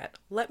to do that.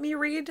 Let me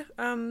read,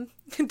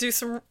 do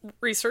some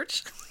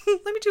research.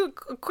 Let me do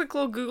a quick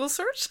little Google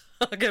search.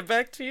 I'll get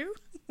back to you.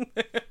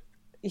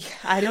 Yeah,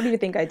 I don't even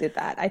think I did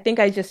that. I think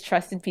I just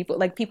trusted people.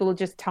 Like people would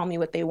just tell me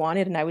what they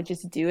wanted and I would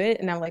just do it,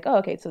 and I'm like, oh,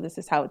 okay, so this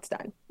is how it's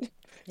done.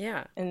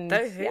 Yeah. And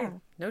That, hey, yeah.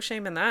 no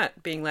shame in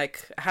that. Being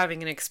like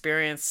having an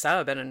experienced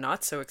sub and a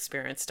not so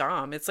experienced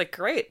dom. It's like,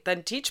 great,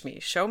 then teach me.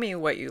 Show me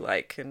what you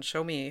like and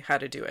show me how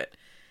to do it.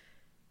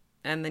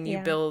 And then you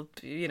Yeah. build,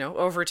 you know,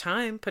 over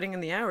time, putting in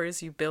the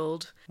hours, you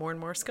build more and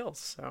more skills.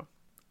 So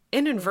Yeah.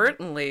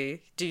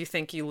 inadvertently, do you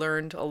think you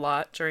learned a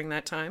lot during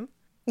that time?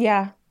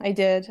 Yeah, I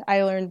did.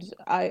 I learned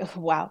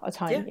wow, a Yeah.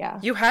 ton, yeah.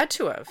 You had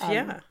to have. Um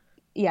Yeah.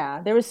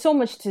 yeah, there was so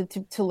much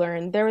to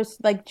learn. There was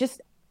like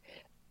just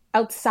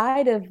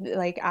outside of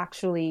like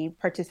actually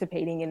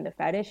participating in the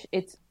fetish,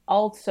 it's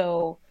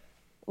also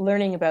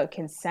learning about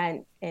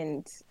consent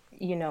and,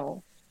 you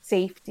know,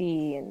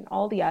 safety and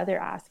all the other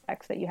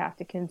aspects that you have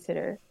to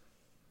consider.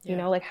 You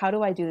Yeah. know, like how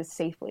do I do this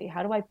safely?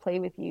 How do I play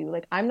with you?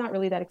 Like I'm not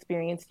really that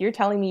experienced. You're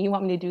telling me you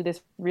want me to do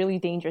this really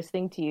dangerous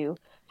thing to you.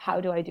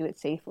 How do I do it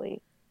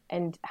safely?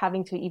 And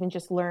having to even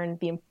just learn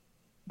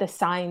the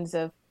signs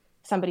of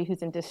somebody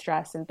who's in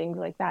distress and things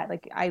like that.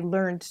 Like I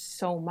learned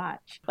so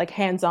much, like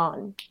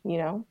hands-on, you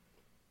know?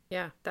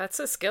 Yeah. That's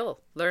a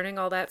skill. Learning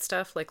all that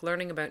stuff, like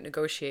learning about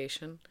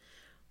negotiation,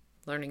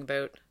 learning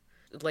about,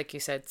 like you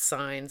said,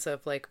 signs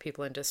of like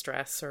people in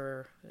distress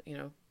or, you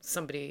know,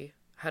 somebody,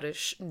 how to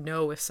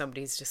know if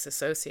somebody's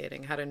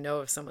disassociating, how to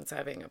know if someone's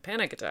having a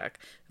panic attack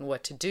and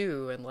what to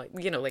do, and like,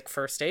 you know, like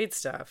first aid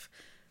stuff,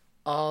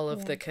 all of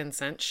Yeah. the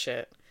consent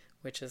shit,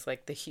 which is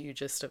like the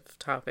hugest of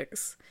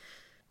topics.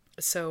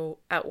 So,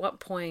 at what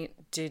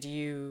point did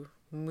you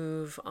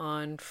move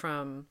on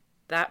from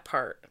that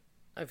part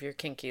of your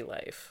kinky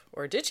life?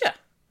 Or did you?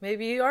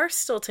 Maybe you are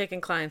still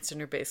taking clients in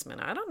your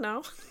basement. I don't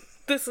know.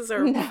 This is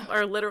No.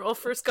 our literal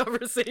first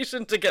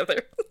conversation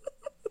together.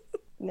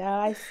 No,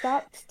 I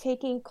stopped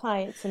taking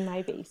clients in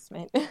my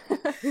basement.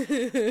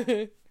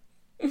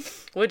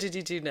 What did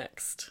you do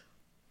next?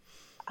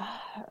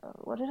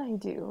 What did I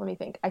do? Let me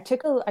think. I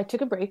took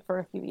a break for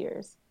a few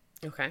years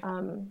Okay.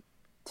 um,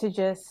 to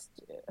just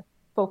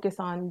focus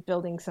on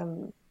building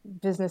some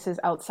businesses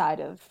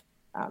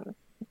um,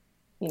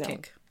 you know,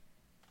 Kink.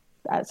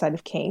 outside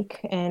of kink.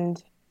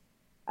 And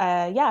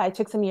yeah, I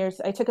took some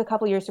years. I took a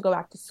couple years to go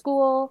back to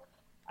school.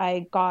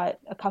 I got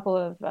a couple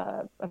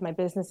of my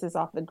businesses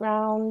off the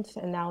ground,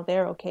 and now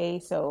they're okay.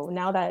 So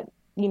now that,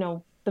 you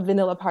know, the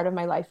vanilla part of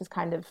my life is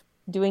kind of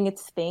doing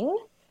its thing,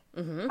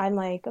 Mm-hmm. I'm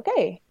like,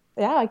 okay,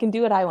 yeah, I can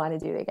do what I want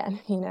to do again,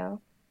 you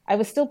know. I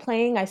was still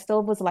playing, I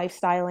still was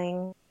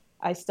lifestyling.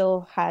 I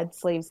still had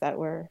slaves that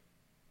were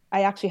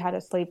I actually had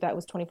a slave that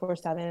was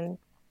 24/7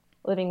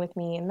 living with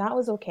me, and that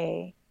was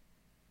okay.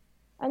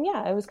 And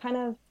yeah, it was kind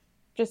of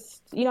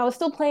just, I was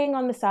still playing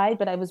on the side,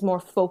 but I was more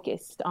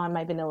focused on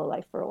my vanilla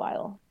life for a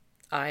while.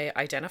 I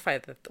identify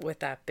with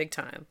that big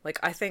time. Like,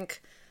 I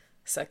think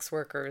sex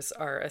workers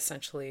are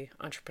essentially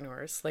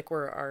entrepreneurs. Like,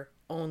 we're our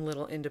own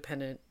little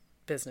independent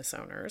business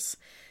owners.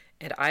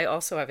 And I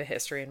also have a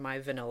history in my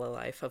vanilla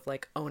life of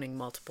like owning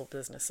multiple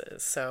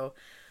businesses. So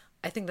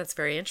I think that's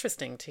very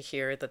interesting to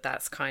hear that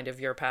that's kind of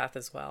your path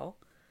as well.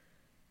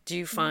 Do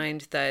you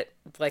find that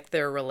like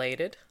they're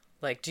related?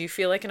 Like, do you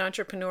feel like an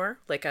entrepreneur?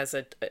 Like, as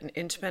an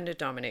independent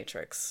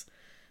dominatrix,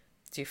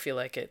 do you feel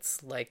like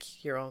it's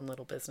like your own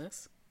little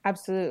business?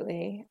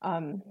 Absolutely.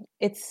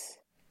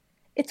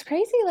 It's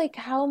crazy like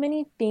how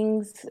many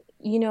things,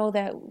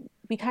 that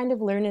we kind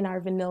of learn in our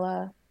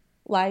vanilla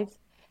lives,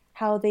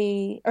 how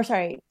they, or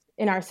sorry,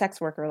 in our sex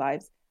worker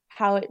lives,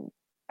 how it,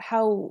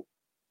 how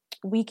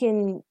we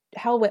can,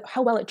 how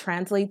well it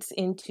translates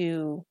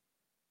into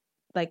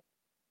like,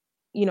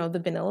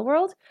 the vanilla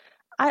world.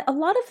 A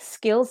lot of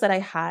skills that I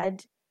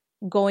had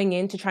going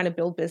into trying to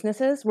build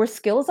businesses were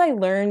skills I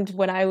learned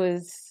when I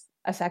was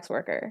a sex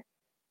worker.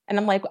 And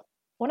I'm like,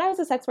 when I was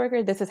a sex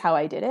worker, this is how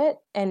I did it.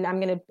 And I'm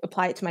going to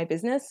apply it to my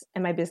business,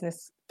 and my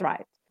business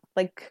thrived.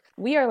 Like,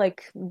 we are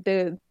like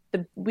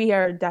we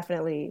are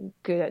definitely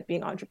good at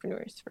being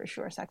entrepreneurs for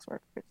sure, sex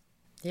workers.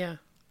 Yeah,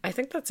 I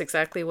think that's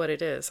exactly what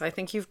it is. I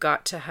think you've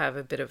got to have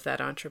a bit of that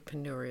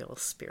entrepreneurial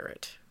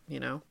spirit, you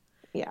know?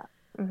 Yeah.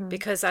 Hmm.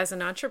 Because as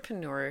an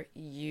entrepreneur,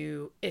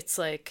 it's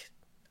like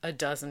a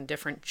dozen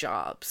different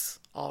jobs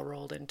all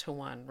rolled into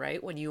one,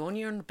 right? When you own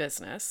your own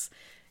business,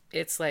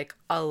 it's like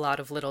a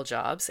lot of little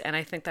jobs. And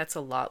I think that's a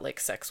lot like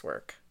sex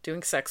work.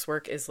 Doing sex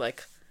work is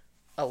like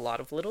a lot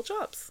of little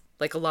jobs,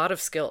 like a lot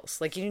of skills.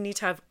 Like, you need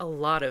to have a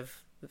lot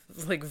of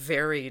like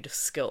varied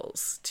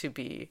skills to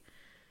be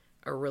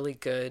a really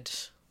good,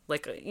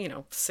 like,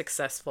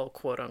 successful,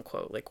 quote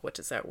unquote. Like, what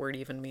does that word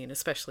even mean,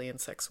 especially in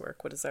sex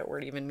work? What does that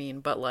word even mean?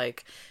 But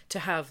like, to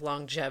have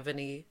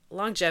longevity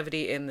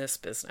in this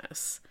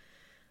business,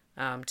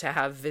 to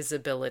have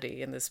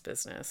visibility in this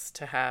business,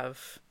 to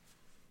have,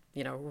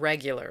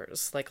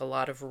 regulars, like a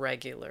lot of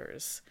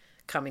regulars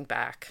coming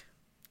back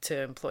to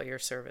employ your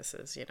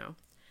services.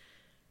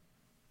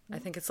 I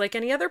think it's like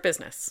any other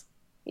business.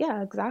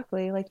 Yeah,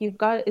 exactly. Like,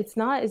 it's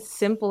not as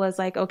simple as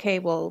like, okay,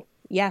 well,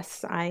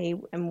 yes, I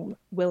am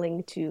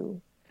willing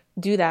to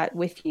do that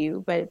with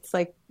you, but it's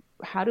like,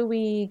 how do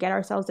we get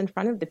ourselves in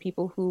front of the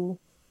people who,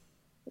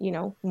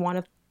 want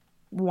to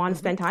Mm-hmm.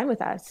 spend time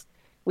with us?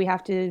 We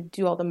have to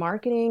do all the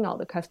marketing, all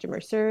the customer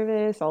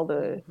service, all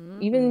the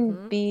Mm-hmm. even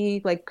Mm-hmm.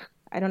 the like,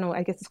 I don't know,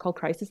 I guess it's called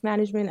crisis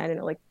management. I don't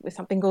know, like if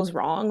something goes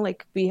wrong,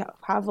 like we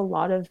have a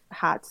lot of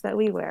hats that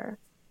we wear.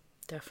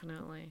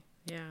 Definitely.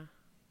 Yeah.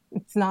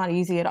 It's not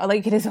easy at all.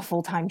 Like, it is a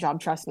full-time job,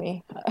 trust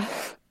me.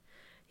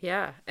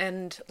 Yeah,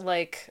 and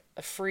like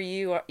for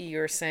you,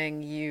 you're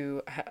saying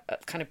you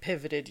kind of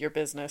pivoted your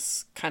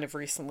business kind of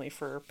recently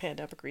for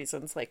pandemic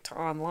reasons, like to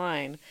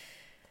online.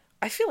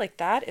 I feel like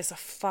that is a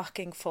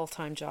fucking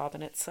full-time job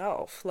in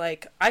itself.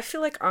 Like, I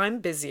feel like I'm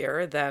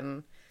busier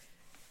than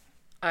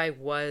I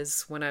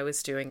was when I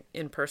was doing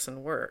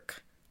in-person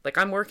work. Like,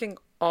 I'm working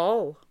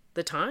all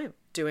the time,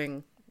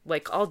 doing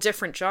like all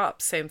different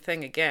jobs, same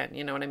thing again.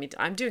 You know what I mean?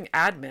 I'm doing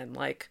admin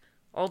like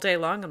all day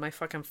long on my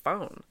fucking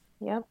phone.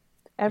 Yep. Yeah.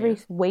 Every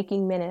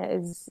waking minute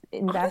is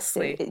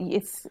invested. Honestly,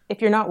 It's if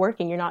you're not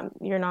working, you're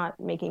not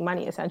making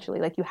money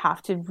essentially. Like, you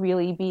have to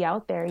really be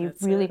out there. You've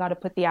that's really it. got to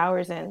put the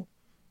hours in. And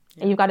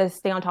Yeah. you've got to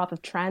stay on top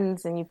of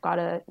trends, and you've got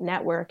to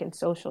network and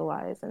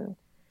socialize, and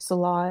it's a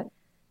lot.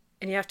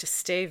 And you have to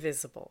stay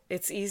visible.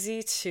 It's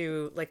easy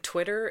to, like,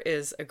 Twitter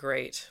is a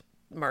great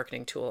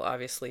marketing tool,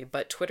 obviously,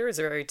 but Twitter is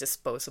very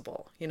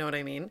disposable. You know what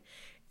I mean?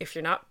 If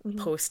you're not Hmm.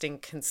 posting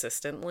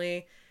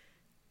consistently,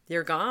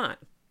 you're gone,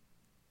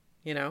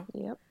 you know?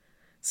 Yep.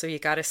 So you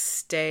got to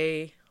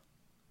stay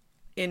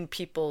in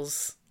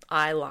people's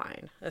eye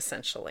line,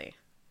 essentially.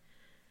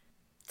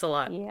 It's a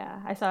lot.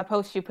 Yeah. I saw a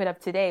post you put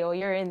up today. Oh,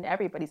 you're in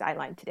everybody's eye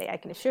line today, I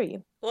can assure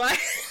you. Why?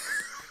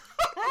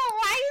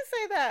 Why you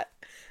say that?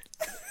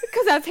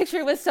 Because that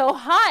picture was so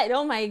hot.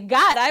 Oh my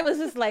God. I was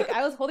just like,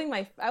 I was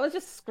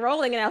just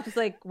scrolling, and I was just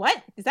like,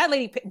 what is that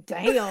lady?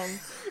 Damn.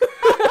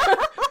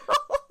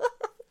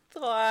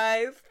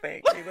 Why?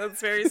 Thank you.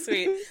 That's very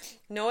sweet.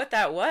 Know what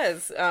that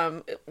was?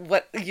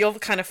 What you'll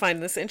kind of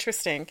find this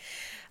interesting.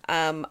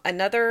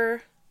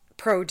 Another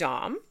pro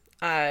dom.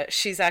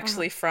 She's Uh-huh.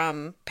 actually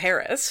from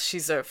Paris.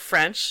 She's a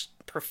French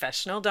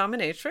professional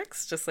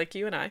dominatrix, just like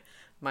you and I.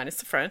 minus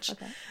the French.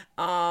 Okay.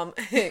 Um,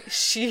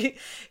 she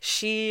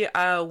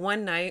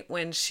one night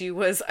when she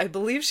was, I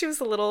believe she was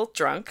a little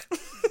drunk,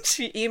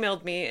 she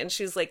emailed me and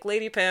she's like,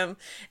 Lady Pim,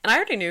 and I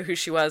already knew who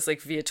she was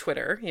like via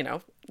Twitter,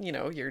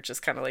 you're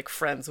just kind of like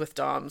friends with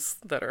doms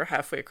that are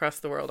halfway across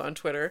the world on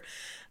Twitter.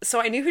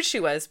 So I knew who she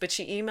was, but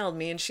she emailed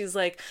me and she's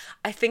like,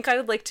 I think I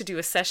would like to do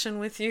a session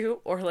with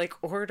you or like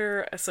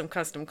order some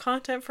custom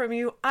content from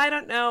you. I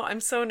don't know.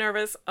 I'm so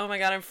nervous. Oh my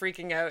God, I'm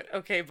freaking out.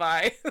 Okay,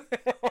 bye.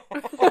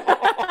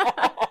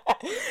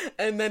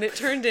 And then it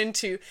turned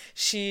into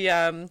we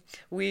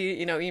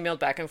emailed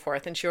back and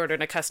forth and she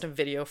ordered a custom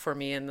video for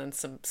me and then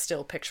some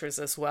still pictures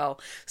as well.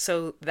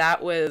 So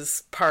that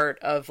was part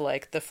of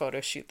like the photo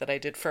shoot that I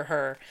did for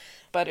her.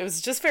 But it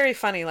was just very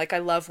funny. Like I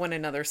love when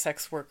another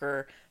sex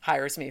worker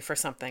hires me for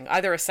something,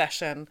 either a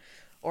session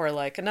or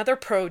like another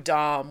pro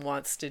dom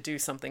wants to do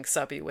something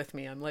subby with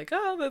me. I'm like,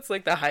 oh, that's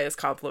like the highest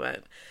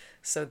compliment.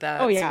 So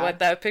that's what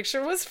that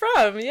picture was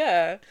from.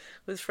 Yeah, it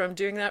was from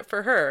doing that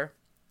for her.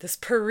 This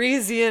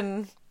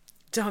Parisian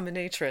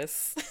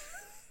dominatrix.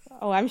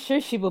 Oh, I'm sure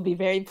she will be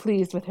very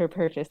pleased with her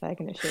purchase, I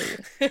can assure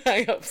you.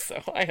 I hope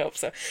so. I hope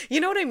so.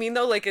 You know what I mean,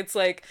 though? Like, it's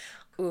like,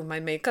 ooh,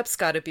 my makeup's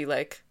got to be,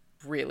 like,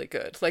 really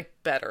good. Like,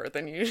 better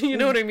than you. You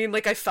know what I mean?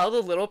 Like, I felt a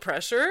little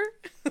pressure.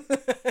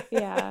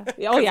 Yeah.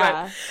 Oh,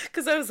 yeah.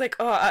 Because I was like,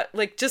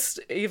 like, just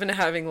even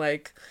having,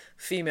 like,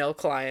 female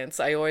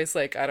clients, I always,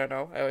 like, I don't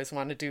know. I always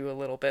want to do a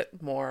little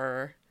bit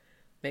more,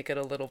 make it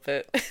a little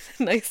bit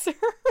nicer.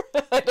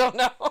 I don't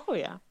know. Oh,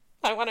 yeah.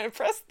 I want to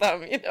impress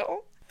them,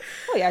 Oh,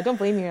 yeah. I don't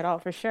blame you at all,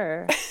 for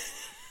sure.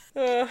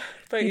 But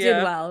you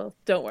did well.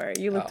 Don't worry.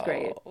 You looked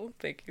great.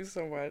 Thank you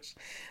so much.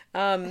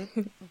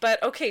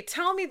 But okay,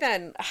 tell me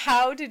then,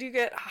 how did you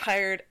get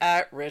hired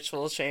at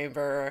Ritual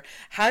Chamber?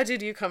 How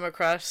did you come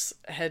across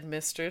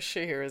Headmistress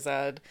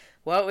Scheherazade?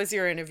 What was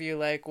your interview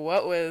like?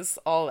 What was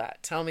all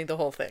that? Tell me the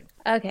whole thing.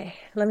 Okay,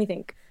 let me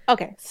think.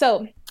 Okay,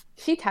 so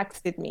she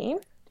texted me.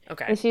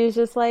 Okay. And she was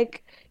just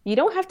like, you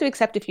don't have to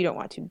accept if you don't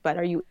want to, but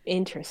are you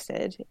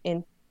interested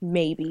in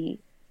maybe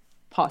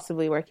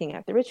possibly working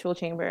at the Ritual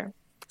Chamber?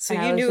 So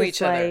you knew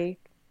each other?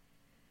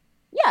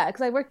 Yeah,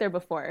 because I worked there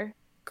before.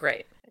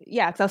 Great.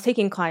 Yeah, because I was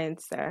taking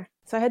clients there.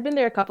 So I had been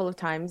there a couple of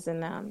times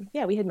and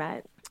yeah, we had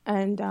met.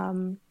 And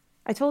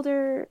I told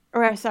her,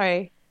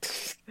 sorry,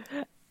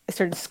 I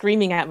started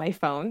screaming at my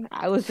phone.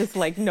 I was just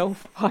like, no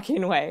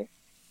fucking way.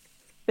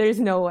 There's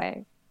no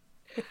way.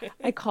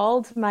 I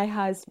called my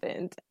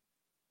husband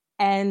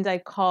and I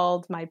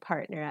called my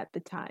partner at the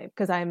time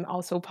because I'm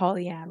also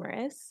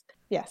polyamorous.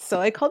 Yes, so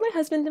I called my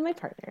husband and my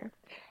partner.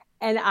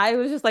 And I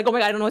was just like, oh my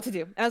God, I don't know what to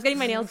do. And I was getting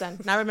my nails done.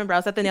 And I remember I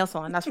was at the nail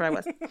salon. That's where I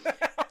was.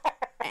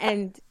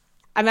 And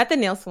I'm at the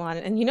nail salon.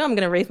 And I'm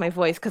going to raise my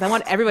voice because I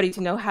want everybody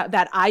to know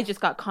that I just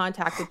got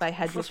contacted by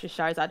Headmistress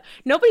Scheherazade.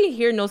 Nobody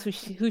here knows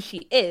who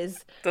she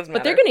is. Doesn't but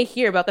matter. They're going to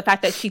hear about the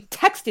fact that she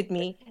texted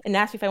me and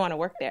asked me if I want to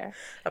work there.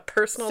 A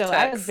personal text. So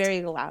I was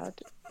very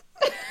loud.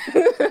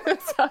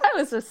 So I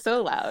was just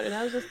so loud. And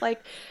I was just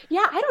like,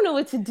 yeah, I don't know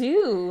what to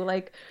do.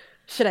 Like,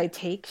 should I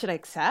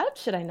accept?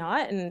 Should I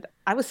not? And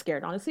I was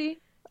scared,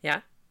 honestly.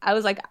 Yeah. I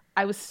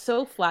was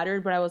so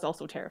flattered, but I was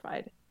also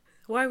terrified.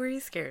 Why were you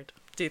scared,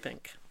 do you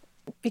think?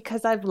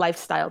 Because I've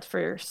lifestyled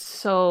for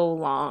so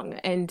long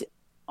and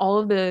all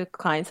of the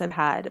clients I've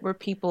had were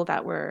people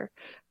that were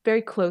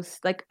very close.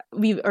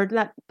 We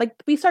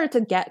started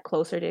to get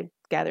closer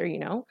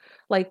together,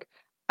 like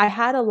I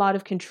had a lot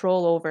of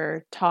control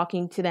over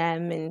talking to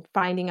them and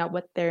finding out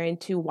what they're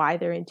into, why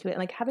they're into it.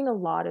 Like having there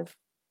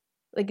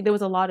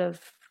was a lot of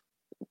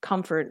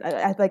comfort.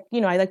 I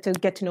like to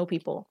get to know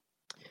people.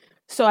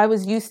 So I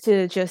was used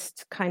to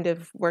just kind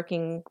of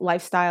working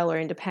lifestyle or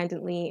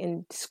independently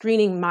and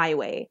screening my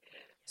way.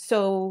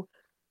 So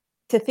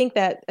to think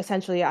that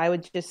essentially I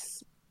would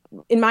just,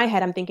 in my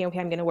head, I'm thinking, okay,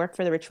 I'm going to work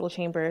for the Ritual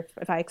Chamber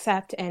if I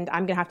accept, and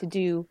I'm going to have to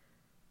do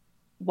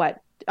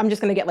I'm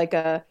just going to get like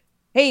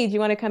hey, do you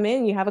want to come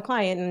in? You have a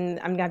client, and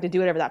I'm going to have to do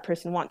whatever that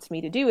person wants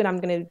me to do. And I'm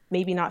going to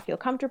maybe not feel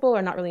comfortable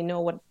or not really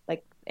know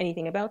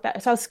anything about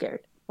that. So I was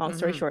scared. Long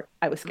story short,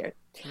 I was scared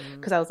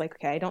because I was like,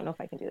 okay, I don't know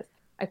if I can do this.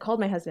 I called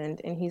my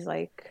husband and he's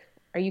like,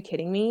 are you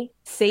kidding me?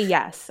 Say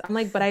yes. I'm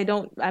like, but I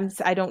don't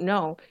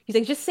know. He's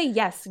like, just say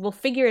yes. We'll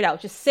figure it out.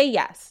 Just say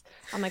yes.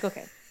 I'm like,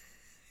 okay.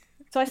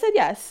 So I said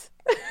yes.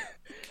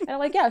 And I'm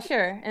like, yeah,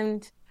 sure.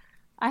 And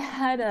I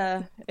had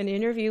an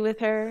interview with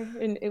her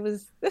and it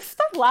was,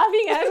 stop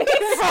laughing at me.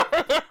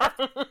 I'm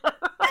like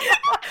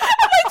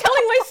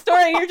telling my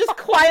story and you're just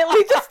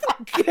quietly just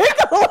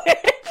giggling.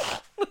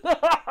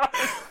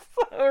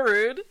 So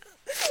rude.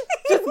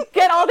 Just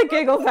get all the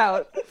giggles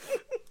out.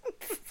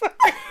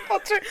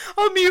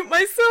 I'll mute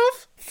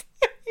myself.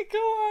 You go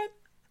on.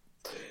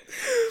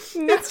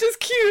 No. It's just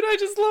cute. I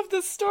just love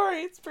this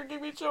story. It's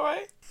bringing me joy.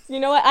 You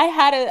know what? I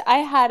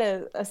had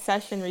a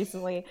session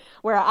recently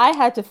where I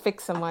had to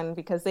fix someone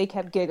because they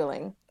kept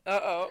giggling.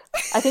 Uh-oh.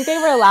 I think they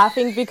were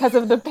laughing because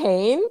of the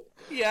pain.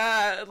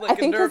 Yeah,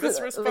 like a nervous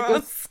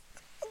response.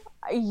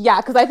 Yeah,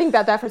 because I think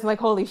that person like,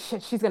 holy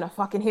shit, she's gonna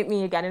fucking hit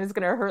me again and it's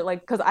gonna hurt.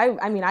 Like, because I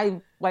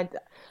went.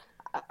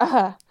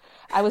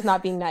 I was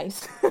not being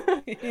nice.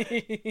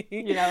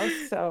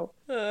 So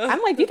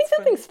I'm like, do you think That's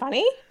funny. something's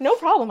funny? No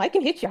problem. I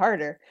can hit you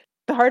harder.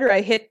 The harder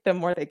I hit, the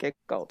more they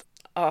giggled.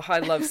 Oh, I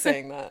love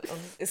saying that.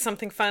 Is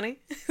something funny?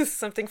 Is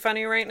something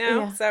funny right now?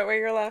 Yeah. Is that why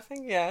you're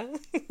laughing? Yeah.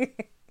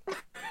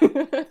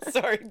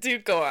 Sorry,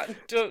 dude, go on.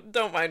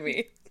 Don't mind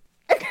me.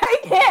 I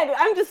can't.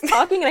 I'm just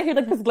talking and I hear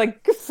like this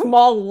like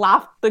small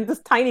laugh, like this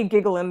tiny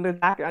giggle in the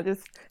background.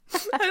 Just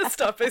I'll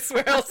stop, I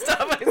swear. I'll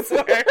stop, I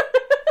swear.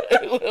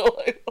 I will.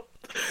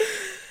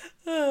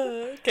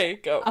 Okay,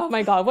 go. oh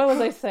my God, what was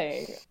I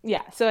saying?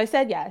 Yeah, so I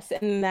said yes,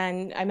 and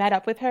then I met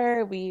up with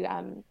her. We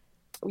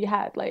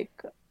had like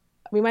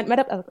we met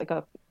up at like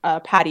a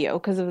patio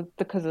because of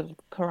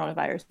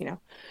coronavirus,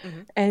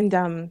 Hmm.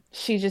 and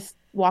she just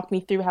walked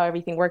me through how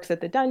everything works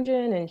at the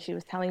dungeon, and she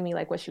was telling me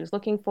like what she was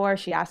looking for.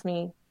 She asked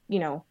me,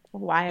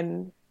 why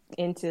I'm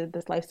into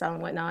this lifestyle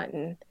and whatnot,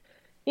 and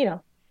you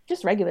know,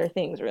 just regular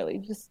things really,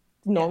 just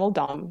Yeah. normal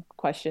dom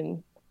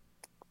question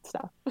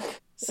stuff.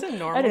 It's a I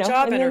normal don't know.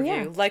 job And then yeah.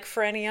 interview, like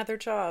for any other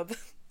job.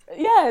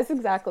 Yes,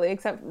 exactly,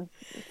 except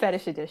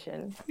fetish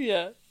edition,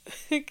 Yeah.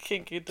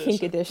 Kinky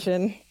kink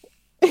edition.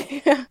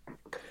 edition.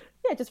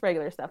 Yeah, just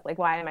regular stuff like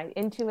why am I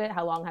into it?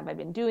 How long have I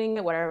been doing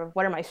it? What are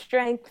my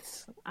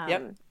strengths?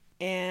 Yep.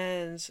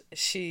 And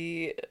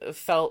she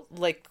felt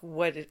like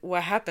what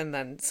happened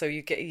then? So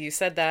you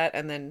said that,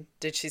 and then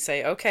did she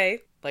say, "Okay,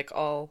 like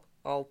I'll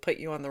put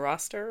you on the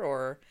roster,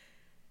 or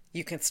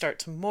you can start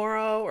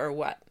tomorrow, or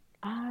what?"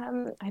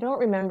 I don't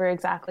remember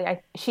exactly.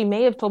 She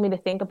may have told me to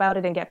think about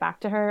it and get back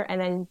to her, and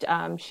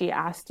then she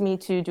asked me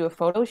to do a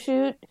photo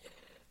shoot.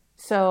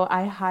 So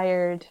I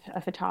hired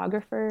a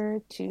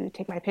photographer to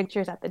take my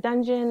pictures at the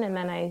dungeon, and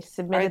then I Are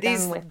submitted them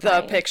these with the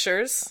my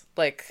pictures,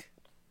 like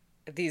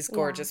these yeah.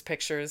 gorgeous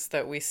pictures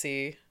that we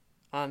see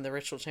on the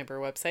Ritual Chamber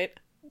website?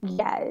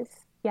 Yes,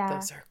 yeah.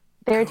 Those are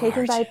They were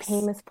taken by gorgeous.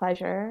 Painless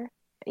Pleasure.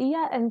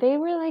 Yeah, and they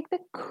were like the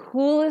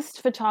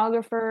coolest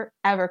photographer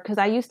ever because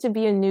I used to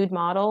be a nude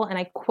model and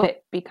I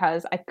quit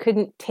because I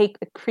couldn't take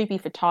the creepy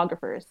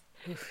photographers.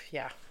 Oof,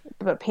 yeah.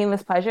 But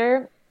Painless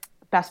Pleasure,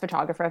 best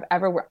photographer I've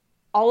ever worked.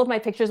 All of my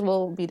pictures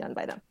will be done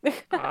by them.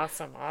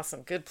 Awesome,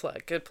 awesome. Good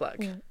plug, good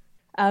plug. Yeah.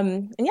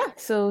 And yeah,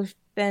 so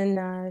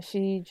then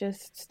she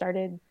just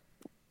started.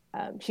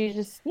 She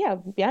just I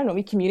don't know.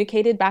 We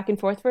communicated back and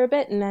forth for a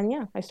bit, and then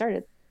yeah, I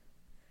started.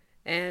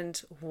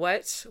 And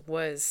what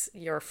was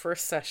your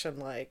first session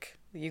like?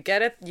 You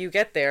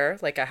get there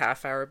like a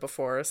half hour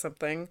before or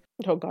something.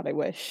 Oh God, I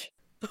wish.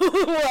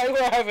 Why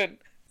what happened?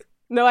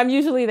 No, I'm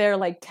usually there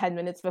like 10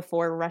 minutes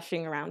before,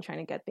 rushing around trying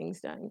to get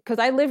things done because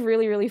I live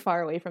really, really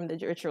far away from the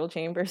ritual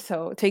chamber,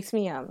 so it takes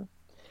me a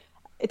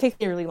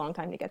really long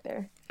time to get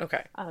there.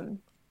 Okay. Um,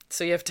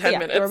 So you have but 10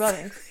 yeah, doorbell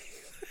minutes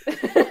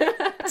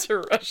rings. to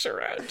rush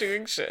around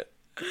doing shit.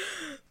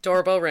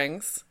 Doorbell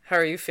rings. How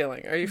are you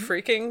feeling? Are you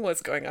freaking?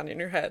 What's going on in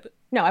your head?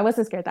 No, I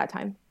wasn't scared that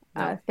time.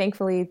 No.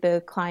 Thankfully,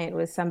 the client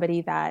was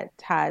somebody that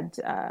had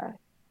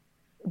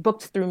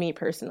booked through me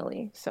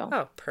personally. So,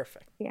 Oh,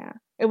 perfect. yeah,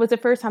 it was the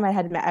first time I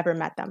had ever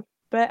met them.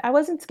 But I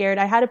wasn't scared.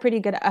 I had a pretty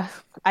good,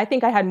 I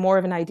think I had more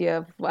of an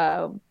idea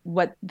of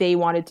what they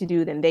wanted to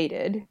do than they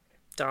did.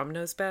 Dom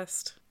knows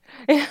best.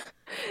 It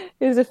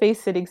was a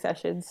face sitting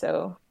session.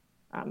 So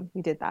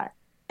we did that.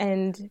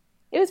 And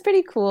it was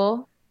pretty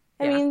cool.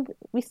 I Yeah. mean,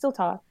 we still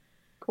talk.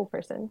 Cool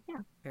person. Yeah.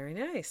 Very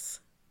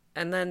nice.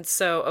 And then,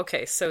 so,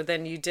 okay, so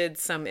then you did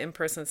some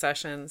in-person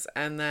sessions,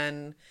 and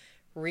then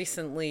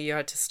recently you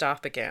had to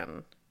stop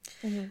again.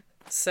 Mhm.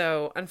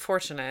 So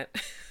unfortunate.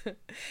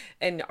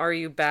 And are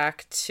you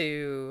back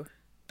to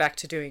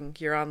doing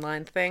your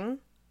online thing,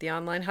 the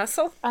online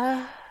hustle?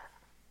 Uh,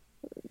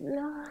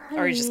 no, I Or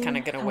are you just kind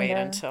mean, of gonna kind wait of.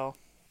 until?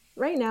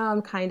 Right now,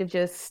 I'm kind of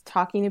just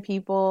talking to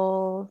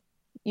people,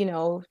 you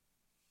know,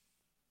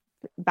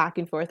 back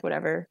and forth,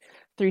 whatever,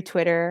 through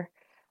Twitter.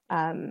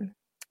 Um,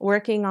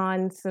 working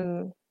on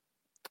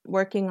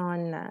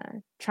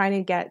trying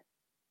to get,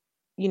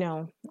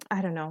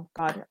 I don't know.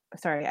 God,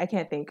 sorry, I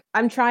can't think.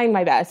 I'm trying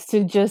my best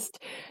to just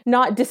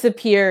not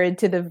disappear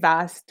into the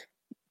vast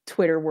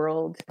Twitter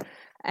world.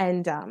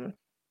 And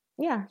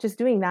yeah, just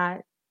doing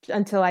that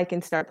until I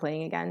can start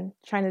playing again.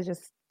 Trying to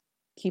just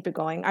keep it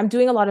going. I'm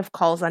doing a lot of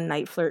calls on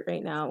Night Flirt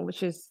right now,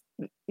 which is,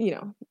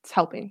 it's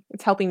helping.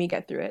 It's helping me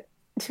get through it.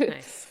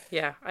 Nice.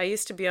 Yeah, I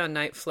used to be on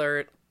Night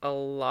Flirt a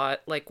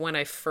lot. Like when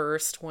I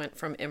first went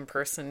from in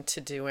person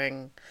to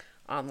doing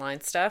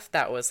online stuff,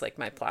 that was like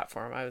my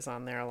platform. I was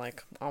on there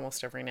like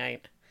almost every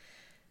night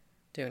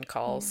doing Yeah.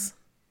 calls.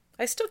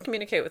 I still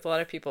communicate with a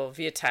lot of people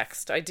via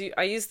text. I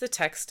use the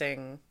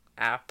texting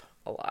app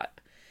a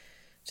lot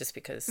just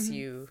because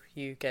Mhm.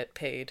 you get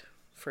paid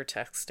for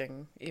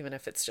texting even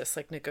if it's just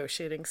like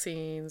negotiating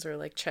scenes or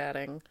like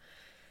chatting.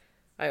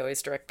 I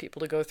always direct people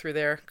to go through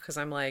there because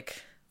I'm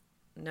like,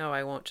 no,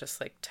 I won't just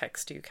like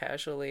text you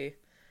casually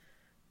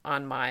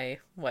on my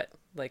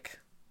like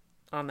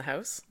on the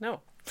house. No.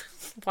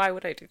 Why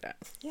would I do that?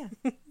 Yeah.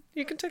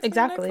 You can text me on Night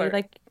Exactly. Flirt.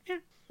 Like, Yeah.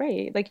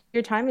 right. Like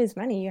your time is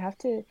money. You have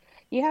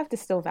to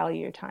still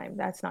value your time.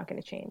 That's not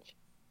going to change.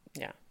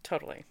 Yeah,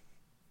 totally.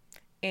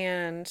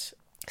 And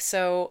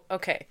so,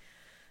 okay.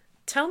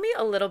 Tell me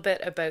a little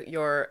bit about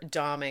your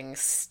doming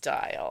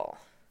style,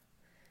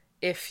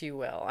 if you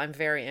will. I'm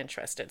very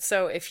interested.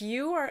 So if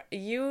you are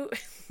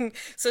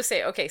so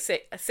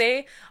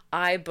say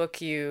I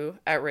book you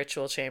at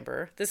Ritual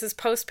Chamber. This is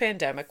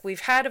post-pandemic.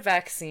 We've had a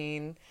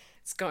vaccine.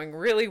 It's going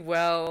really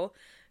well.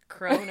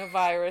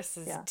 Coronavirus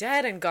is Yeah.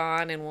 dead and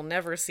gone and we'll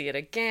never see it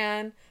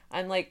again.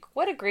 I'm like,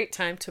 what a great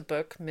time to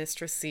book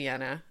Mistress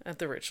Xienna at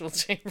the Ritual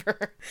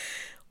Chamber.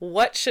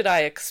 What should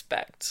I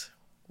expect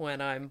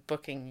when I'm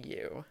booking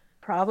you?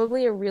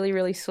 Probably a really,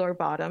 really sore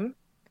bottom,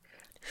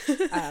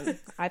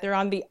 either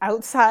on the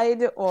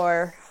outside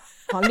or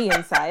on the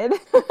inside.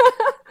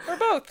 Or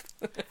both.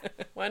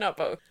 Why not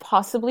both?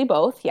 Possibly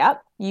both.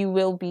 Yep. You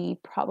will be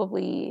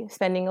probably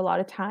spending a lot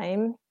of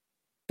time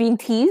being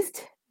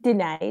teased,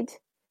 denied,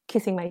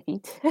 kissing my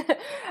feet.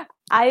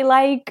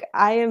 I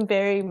am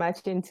very much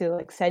into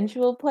like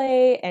sensual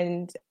play,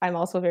 and I'm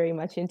also very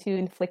much into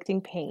inflicting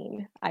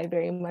pain. I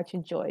very much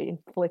enjoy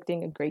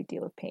inflicting a great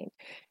deal of pain.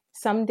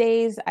 Some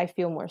days I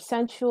feel more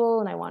sensual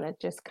and I want to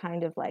just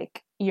kind of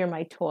like, you're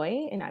my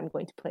toy and I'm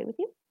going to play with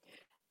you.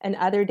 And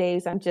other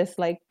days I'm just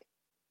like,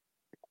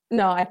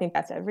 no, I think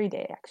that's every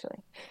day actually.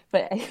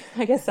 But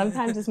I guess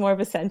sometimes it's more of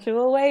a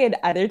sensual way, and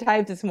other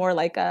times it's more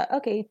like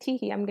okay,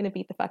 teehee, I'm gonna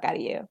beat the fuck out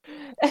of you.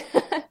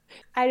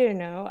 I don't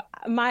know.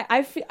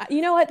 I feel,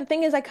 you know what? The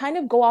thing is, I kind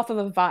of go off of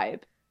a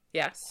vibe.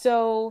 Yeah.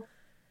 So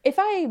if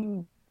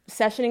I'm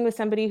sessioning with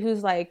somebody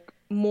who's like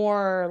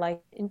more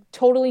like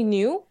totally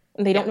new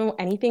and they Yeah. don't know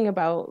anything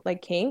about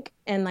like kink,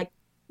 and like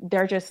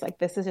they're just like,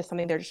 this is just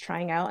something they're just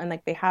trying out, and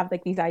like they have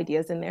like these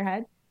ideas in their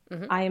head,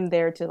 Mm-hmm. I am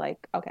there to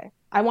like, okay,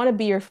 I want to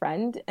be your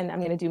friend and I'm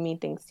going to do mean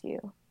things to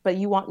you, but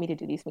you want me to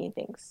do these mean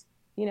things.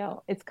 You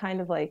know, Yep. it's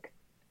kind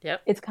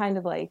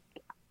of like,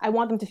 I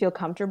want them to feel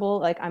comfortable,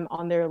 like I'm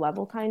on their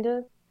level, kind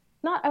of.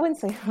 Not, I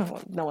wouldn't say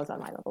no one's on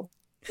my level,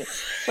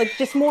 like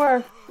just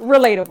more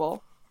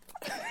relatable.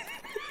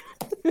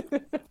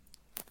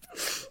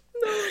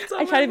 It's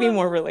on I try my to be level.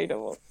 more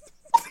relatable.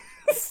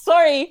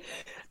 Sorry,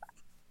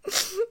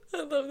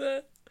 I love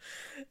that.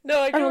 No,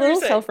 I get I'm a what you're little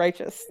saying.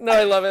 self-righteous. No,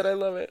 I love it. I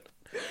love it.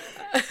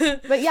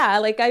 But yeah,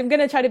 like I'm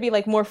gonna try to be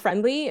like more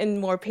friendly and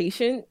more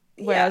patient.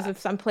 Whereas Yeah.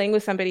 if I'm playing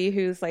with somebody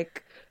who's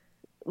like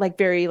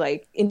very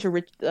like into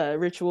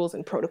rituals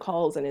and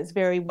protocols and is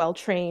very well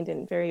trained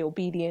and very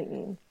obedient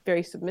and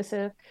very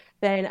submissive,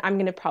 then I'm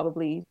gonna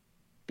probably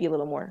be a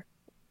little more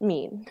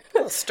mean, A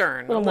little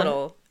stern. a little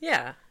more,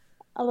 Yeah.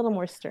 a little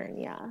more stern.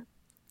 Yeah,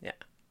 Yeah.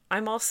 I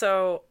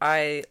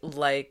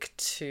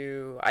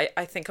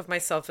think of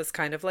myself as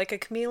kind of like a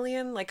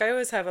chameleon. Like I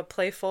always have a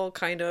playful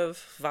kind of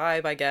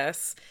vibe, I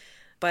guess.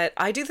 But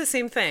I do the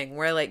same thing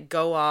where I like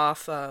go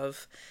off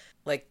of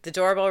like the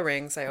doorbell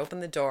rings, I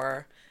open the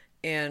door,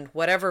 and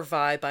whatever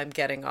vibe I'm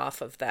getting off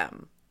of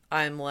them,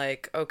 I'm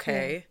like, yeah,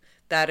 okay,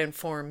 that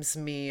informs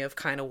me of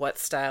kind of what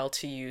style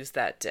to use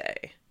that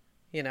day.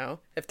 You know,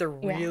 if they're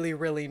yeah, really,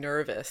 really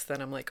nervous,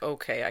 then I'm like,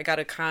 okay, I got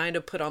to kind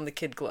of put on the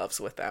kid gloves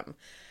with them.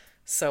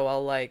 So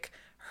I'll like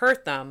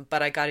hurt them,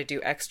 but I got to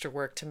do extra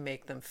work to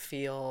make them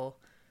feel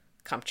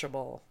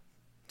comfortable.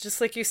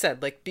 Just like you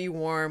said, like be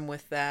warm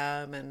with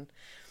them. And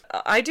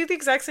I do the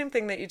exact same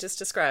thing that you just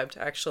described,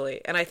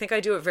 actually. And I think I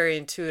do it very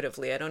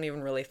intuitively. I don't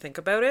even really think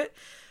about it.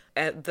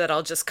 That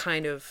I'll just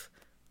kind of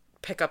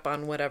pick up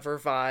on whatever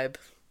vibe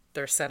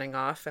they're setting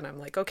off. And I'm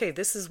like, okay,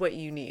 this is what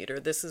you need, or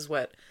this is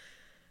what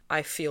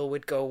I feel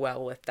would go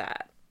well with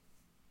that.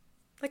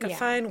 Like a yeah,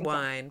 fine exactly.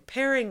 wine,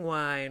 pairing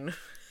wine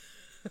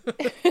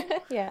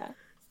Yeah.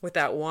 with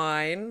that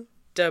wine,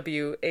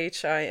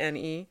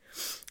 Whine.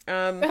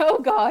 Oh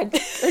God, I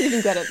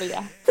didn't get it, but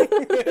yeah.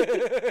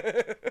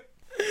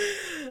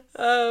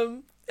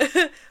 Um,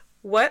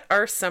 what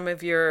are some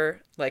of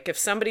your, like, if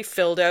somebody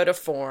filled out a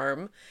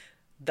form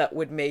that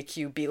would make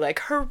you be like,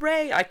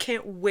 hooray, I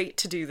can't wait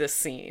to do this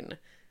scene,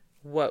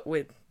 what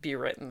would be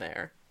written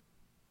there?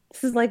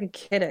 This is like a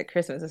kid at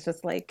Christmas. It's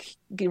just like,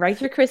 write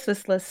your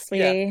Christmas list,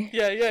 Yeah, sweetie.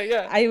 yeah, yeah,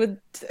 yeah. I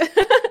would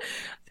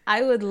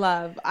I would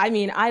love, I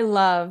mean, I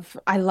love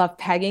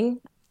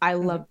pegging. I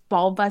Mm-hmm. love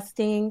ball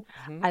busting.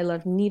 Mm-hmm. I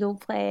love needle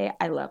play.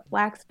 I love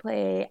wax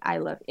play. I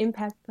love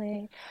impact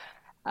play.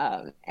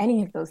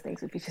 Any of those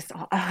things would be just,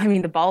 I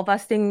mean, the ball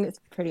busting is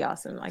pretty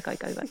awesome.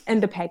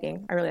 And the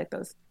pegging. I really like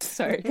those.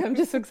 Sorry, I'm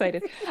just so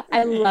excited.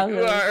 I love You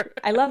those. are.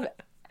 I love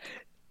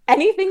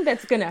anything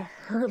that's gonna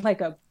hurt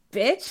like a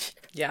bitch.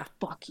 Yeah,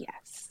 Fuck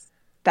yes.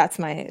 That's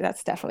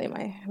definitely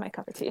my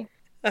cup of tea.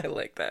 I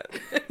like that.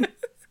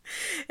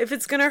 If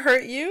it's gonna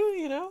hurt you,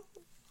 you know,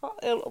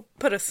 it'll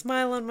put a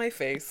smile on my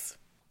face.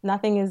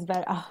 Nothing is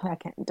better. Oh, I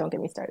can't. Don't get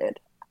me started.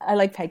 I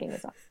like pegging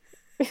as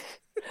well.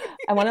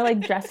 I want to like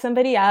dress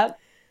somebody up.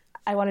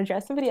 I want to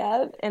dress somebody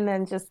up and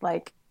then just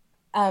like,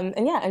 and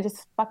yeah, and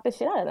just fuck the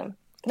shit out of them.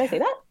 Can I say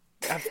that?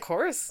 Of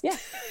course. Yeah,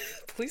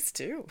 Please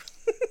do.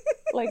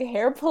 like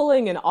hair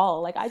pulling and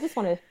all. Like I just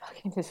want to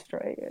fucking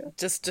destroy you.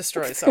 Just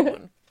destroy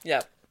someone.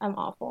 Yeah. I'm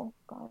awful.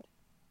 God.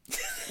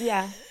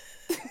 Yeah.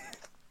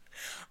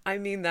 I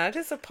mean, that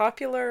is a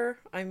popular,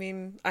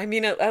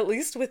 at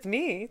least with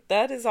me,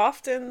 that is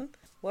often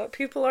what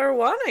people are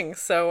wanting.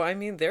 So, I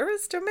mean, there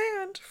is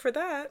demand for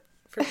that,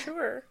 for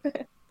sure.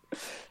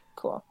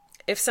 Cool.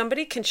 If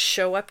somebody can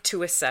show up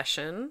to a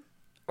session,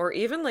 or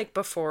even like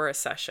before a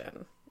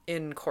session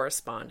in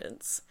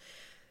correspondence,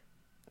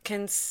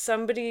 can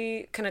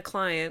a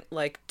client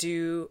like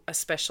do a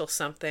special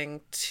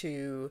something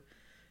to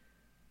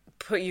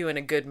put you in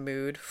a good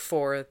mood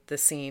for the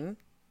scene?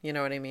 You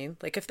know what I mean?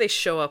 Like if they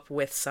show up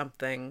with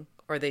something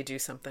or they do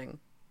something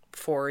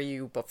for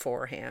you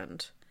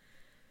beforehand.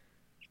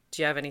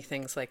 Do you have any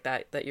things like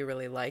that that you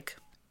really like?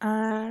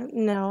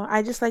 No,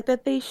 I just like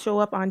that they show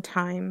up on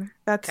time.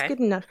 That's Okay. good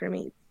enough for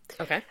me.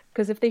 Okay.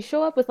 Because if they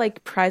show up with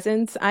like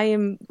presents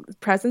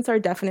are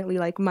definitely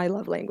like my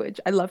love language.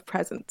 I love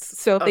presents.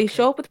 So if they Okay.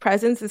 show up with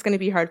presents, it's gonna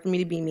be hard for me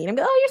to be mean. I'm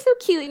like, oh, you're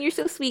so cute and you're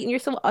so sweet and you're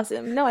so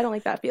awesome. No, I don't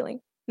like that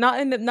feeling.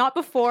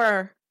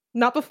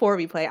 Not before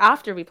we play.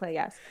 After we play,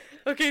 yes.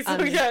 Okay, so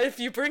Um, yeah, if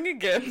you bring a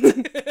gift,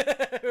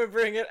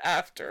 bring it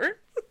after.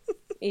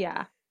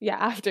 yeah, yeah.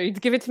 After,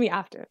 give it to me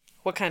after.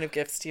 What kind of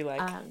gifts do you like?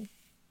 Um,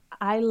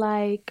 I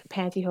like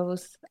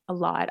pantyhose a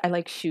lot. I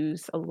like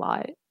shoes a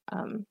lot.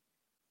 Um,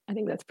 I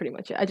think that's pretty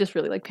much it. I just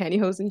really like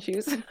pantyhose and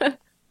shoes.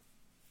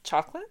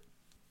 Chocolate?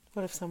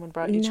 What if someone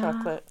brought you No,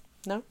 chocolate?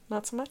 No,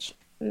 not so much.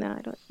 no,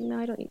 I don't. No,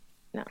 I don't eat.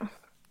 No.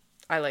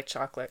 I like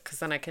chocolate because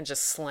then I can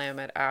just slam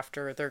it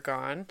after they're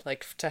gone,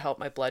 like to help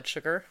my blood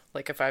sugar.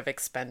 Like if I've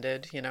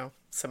expended,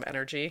 some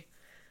energy.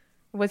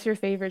 What's your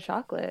favorite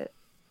chocolate?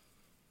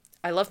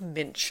 I love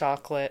mint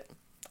chocolate.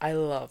 I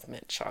love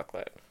mint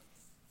chocolate.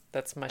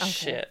 That's my Okay.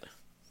 shit.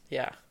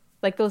 Yeah.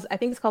 Like those, I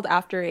think it's called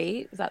After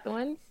Eight. Is that the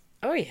one?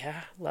 Oh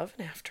yeah, love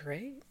an after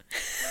eight.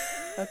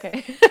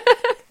 Okay.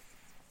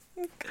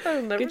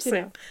 I'll never Good to say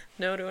know.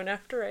 no to an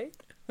after eight.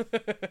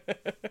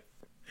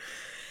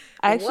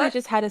 I actually What?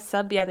 just had a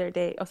sub the other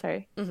day. Oh,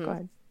 sorry. Go Mm-hmm.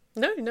 ahead.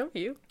 No, no,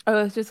 you. I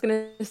was just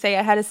gonna say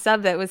I had a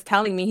sub that was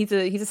telling me he's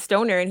a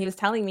stoner and he was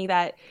telling me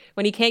that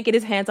when he can't get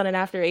his hands on an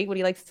After Eight, what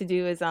he likes to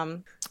do is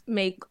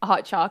make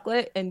hot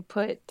chocolate and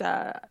put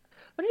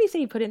what did he say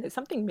he put in it?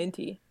 Something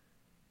minty.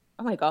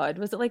 Oh my God.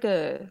 Was it like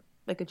a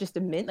just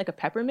a mint, like a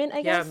peppermint,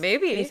 I Yeah, guess?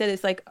 And he maybe. said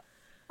it's like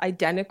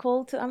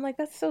identical to I'm like,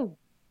 that's so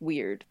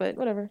weird, but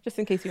whatever, just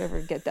in case you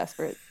ever get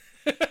desperate.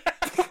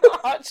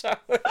 Hot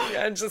chocolate.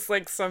 Yeah, just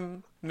like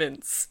some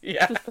mints.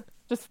 Yeah. Just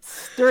just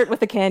stir it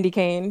with a candy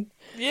cane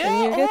and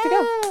Yeah. you're good to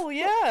go. Oh,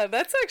 yeah.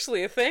 That's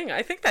actually a thing.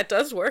 I think that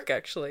does work,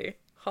 actually.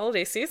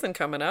 Holiday season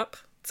coming up.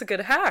 It's a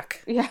good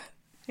hack, Yeah.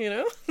 you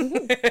know?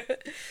 Hmm.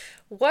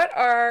 What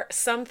are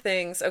some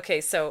things?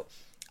 Okay, so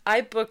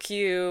I book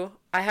you.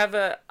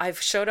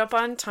 I've showed up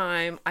on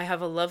time. I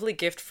have a lovely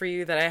gift for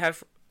you that I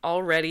have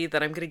already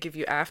that I'm going to give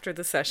you after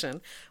the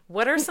session.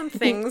 What are some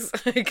things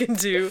I can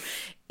do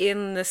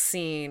in the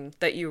scene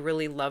that you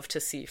really love to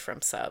see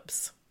from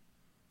subs?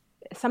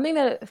 Something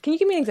that can you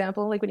give me an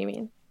example? Like what do you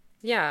mean?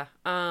 Yeah,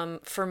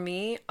 for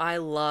me, I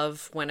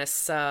love when a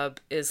sub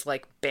is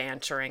like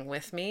bantering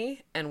with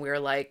me and we're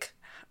like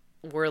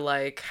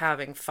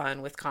having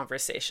fun with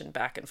conversation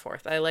back and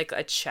forth. I like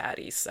a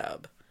chatty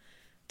sub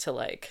to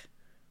like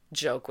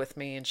joke with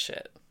me and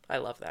shit. I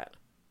love that.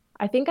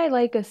 I think I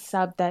like a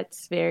sub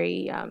that's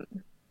very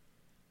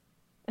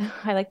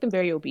I like them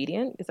very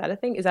obedient. Is that a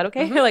thing? Is that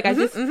okay? Mhm. Like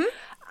Mhm. Mhm.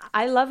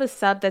 I love a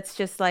sub that's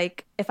just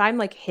like if I'm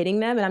like hitting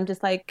them and I'm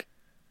just like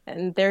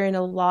and they're in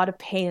a lot of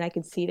pain, I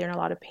can see they're in a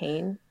lot of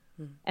pain.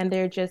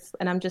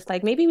 And I'm just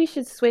like maybe we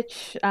should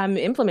switch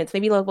implements.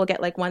 Maybe we'll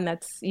get like one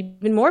that's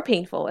even more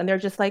painful. And they're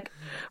just like,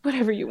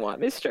 whatever you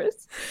want,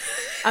 mistress.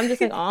 I'm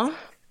just like, oh,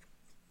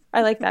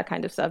 I like that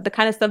kind of sub. The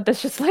kind of sub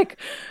that's just like,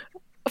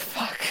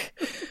 fuck,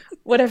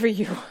 whatever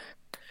you.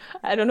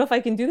 I don't know if I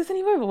can do this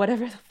anymore, but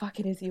whatever the fuck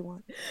it is you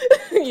want,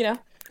 you know.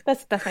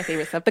 That's my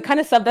favorite sub. The kind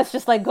of sub that's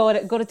just like go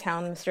to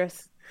town,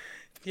 mistress.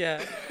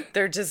 Yeah.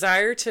 Their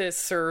desire to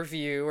serve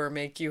you or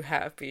make you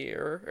happy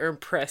or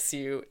impress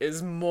you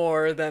is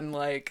more than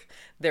like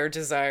their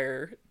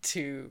desire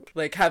to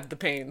like have the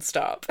pain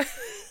stop.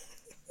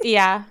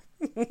 Yeah,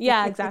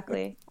 yeah,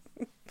 exactly.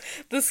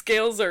 The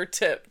scales are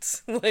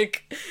tipped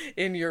like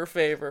in your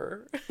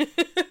favor.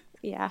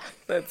 Yeah.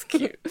 That's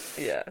cute.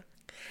 Yeah.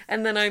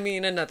 And then I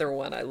mean another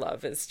one I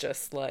love is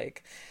just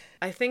like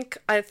I think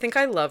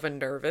I love a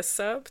nervous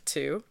sub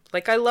too.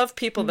 Like I love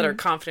people that are Hmm.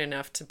 confident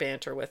enough to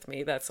banter with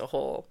me. That's a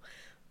whole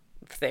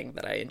thing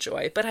that I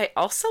enjoy. But I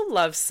also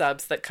love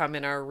subs that come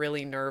in are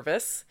really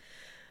nervous.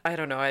 I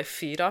don't know, I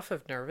feed off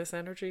of nervous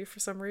energy for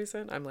some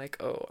reason. I'm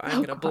like, "Oh, I'm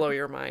Oh going to blow God.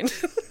 your mind."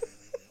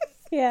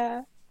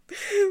 Yeah.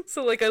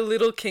 So like a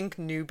little kink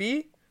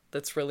newbie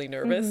that's really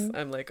nervous. Hmm.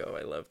 I'm like, "Oh,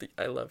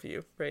 I love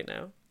you right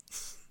now."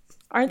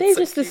 Aren't It's they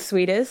so just the cute.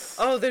 sweetest?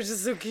 Oh, they're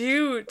just so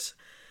cute.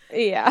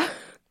 Yeah.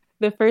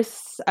 The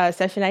first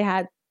session I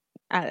had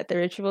at the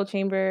ritual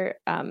chamber,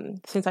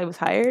 since I was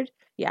hired,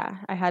 yeah,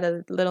 I had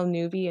a little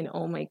newbie, and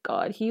oh my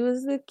God, he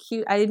was the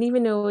cute. I didn't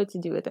even know what to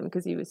do with him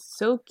because he was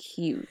so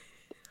cute.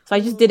 So I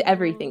just did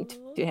everything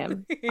Oh. to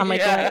him. I'm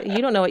like, Yeah. what?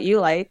 You don't know what you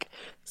like,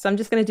 so I'm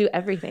just gonna do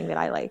everything that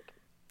I like.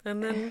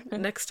 And then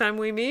next time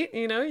we meet,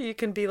 you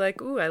can be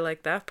like, "Ooh, I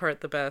like that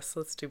part the best.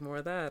 Let's do more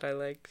of that."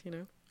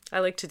 I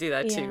like to do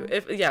that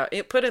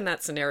too. Put in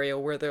that scenario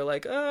where they're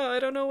like, oh, I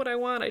don't know what I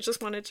want. I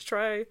just wanted to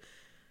try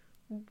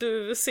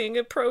seeing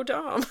a pro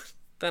dom.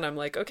 Then I'm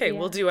like, okay,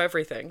 we'll do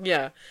everything.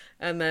 Yeah.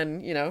 And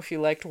then, if you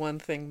liked one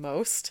thing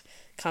most,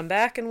 come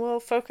back and we'll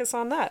focus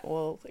on that.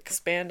 We'll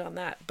expand on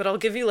that. But I'll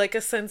give you like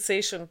a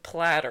sensation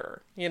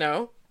platter,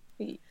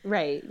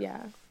 Right,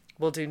 yeah.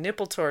 We'll do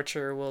nipple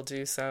torture. We'll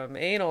do some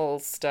anal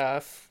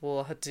stuff.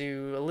 We'll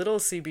do a little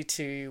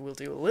CBT. We'll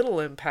do a little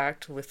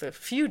impact with a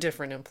few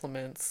different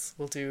implements.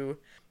 We'll do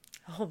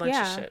a whole bunch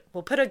of shit.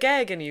 We'll put a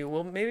gag in you.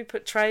 We'll maybe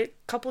try a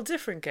couple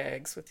different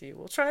gags with you.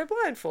 We'll try a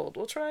blindfold.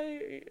 We'll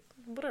try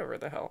whatever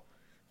the hell.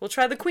 We'll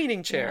try the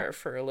queening chair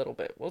for a little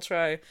bit.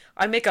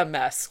 I make a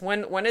mess.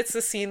 When it's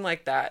a scene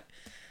like that,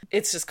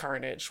 it's just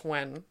carnage.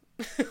 When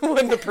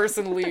the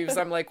person leaves,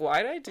 I'm like,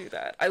 why did I do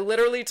that? I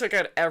literally took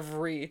out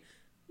every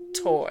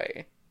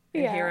toy.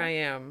 And here I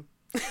am.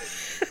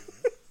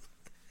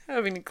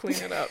 Having to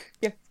clean it up.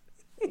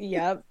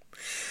 Yep.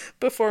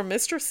 Before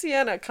Mistress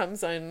Xienna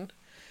comes in.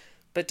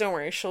 But don't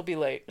worry, she'll be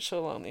late. I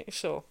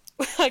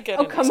get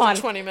an extra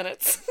 20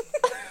 minutes.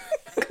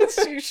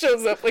 She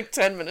shows up like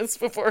 10 minutes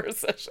before her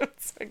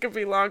sessions. It could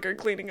be longer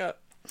cleaning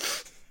up.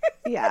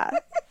 Yeah.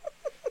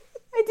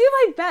 I do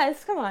my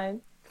best. Come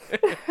on.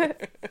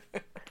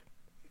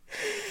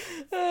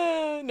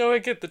 No, I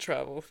get the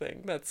travel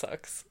thing. That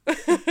sucks.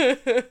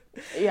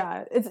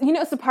 Yeah.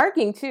 It's the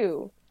parking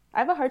too. I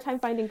have a hard time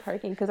finding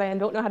parking because I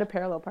don't know how to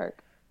parallel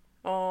park.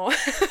 Oh.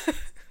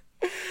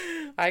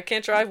 I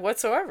can't drive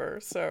whatsoever.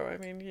 So, I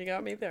mean, you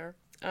got me there.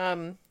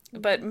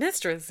 But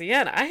Mistress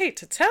Xienna, I hate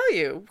to tell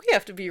you, we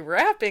have to be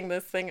wrapping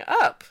this thing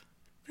up.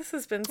 This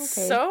has been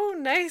so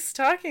nice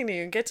talking to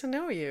you and get to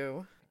know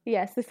you.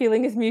 Yes, the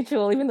feeling is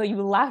mutual, even though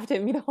you laughed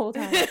at me the whole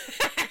time.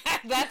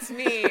 That's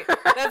me.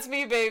 That's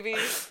me, baby.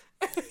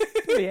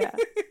 Yeah.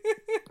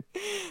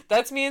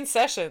 That's me in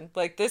session.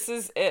 Like, this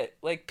is it.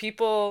 Like,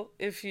 people,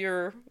 if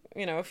you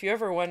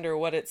ever wonder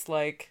what it's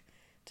like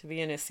to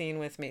be in a scene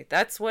with me,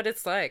 that's what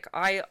it's like.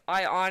 I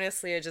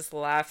honestly, I just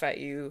laugh at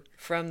you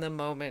from the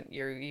moment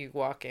you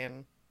walk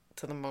in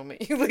to the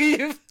moment you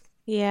leave.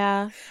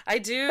 Yeah. I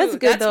do. That's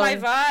good, that's my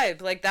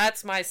vibe. Like,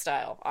 that's my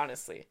style,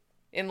 honestly.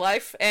 In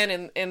life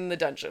and in the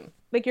dungeon.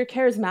 Like, you're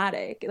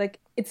charismatic. Like,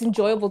 it's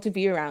enjoyable to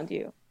be around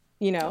you.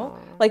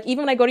 Like,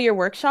 even when I go to your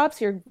workshops,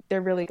 they're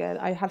really good.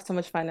 I have so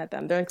much fun at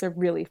them. They're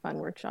really fun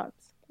workshops.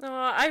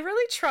 I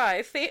really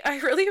try. I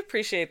really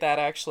appreciate that,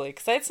 actually,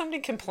 because I had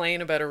somebody complain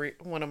about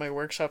one of my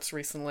workshops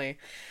recently,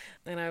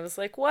 and I was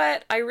like,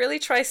 what? I really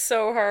try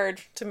so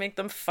hard to make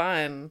them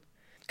fun,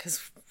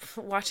 because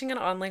watching an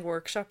online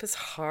workshop is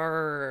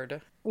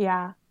hard.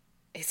 Yeah.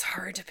 It's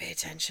hard to pay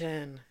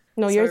attention.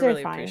 No, so yours I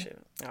really are fine.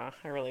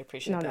 I really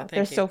appreciate that.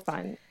 They're so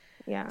fun.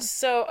 Yeah.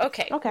 So,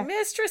 okay.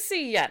 Mistress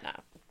Xienna,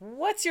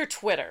 what's your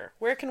Twitter?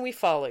 Where can we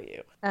follow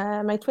you?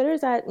 My Twitter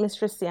is at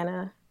Mistress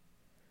Xienna.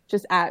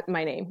 Just at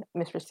my name,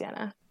 Mistress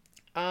Xienna.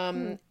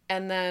 And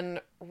then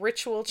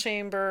Ritual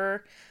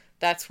Chamber,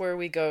 that's where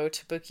we go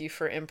to book you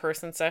for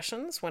in-person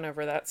sessions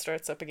whenever that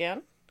starts up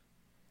again.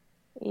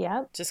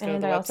 Yep. Just go to the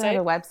website. I also have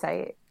a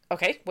website.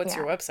 Okay. What's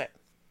your website?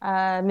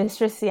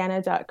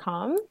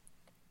 MistressXienna.com.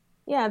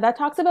 Yeah, that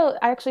talks about,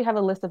 I actually have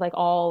a list of like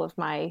all of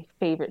my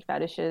favorite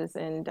fetishes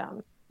and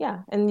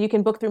and you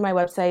can book through my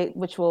website,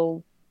 which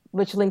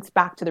links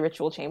back to the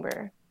Ritual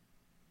Chamber.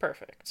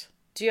 Perfect.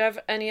 Do you have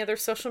any other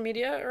social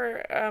media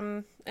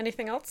or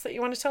anything else that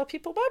you want to tell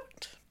people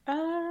about?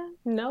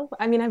 No.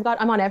 I mean,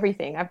 I'm on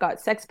everything. I've got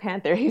Sex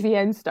Panther,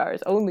 AVN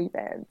Stars,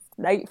 OnlyFans,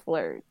 Night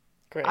Flirt.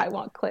 Great. I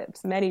Want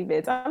Clips, many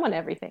vids. I'm on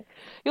everything.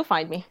 You'll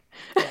find me.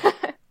 Yeah.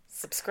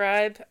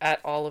 Subscribe at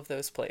all of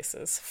those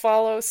places.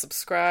 Follow,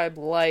 subscribe,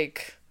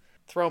 like,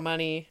 throw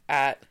money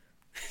at,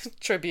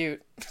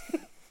 tribute.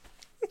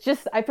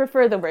 I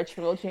prefer the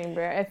Ritual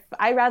Chamber.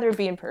 I'd rather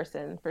be in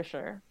person, for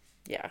sure.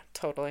 Yeah,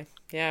 totally.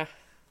 Yeah.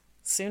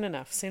 Soon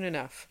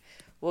enough.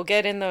 We'll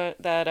get in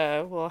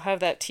we'll have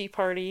that tea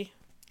party.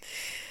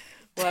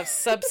 We'll have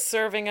subs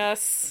serving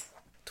us.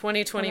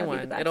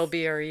 2021. It'll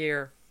be our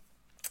year.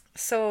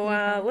 So,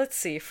 let's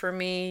see. For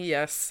me,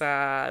 yes,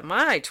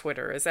 my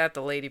Twitter is at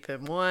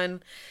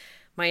 @TheLadyPim1.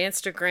 My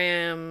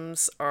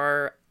Instagrams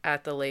are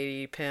at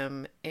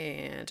 @TheLadyPim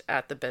and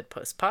at the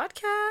Bedpost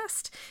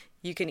Podcast.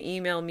 You can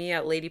email me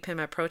at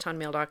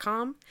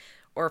ladypim@protonmail.com.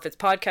 Or if it's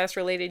podcast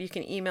related, you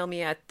can email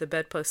me at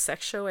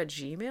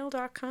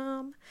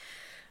thebedpostsexshow@gmail.com.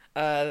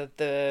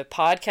 The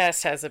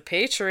podcast has a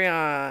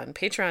Patreon,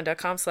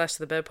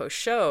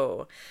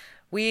 patreon.com/thebedpostshow.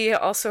 We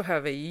also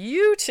have a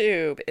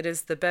YouTube. It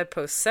is the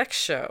Bedpost Sex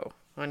Show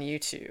on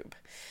YouTube.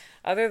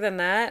 Other than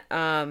that,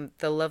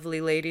 the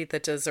lovely lady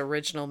that does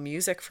original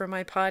music for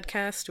my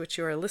podcast, which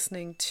you are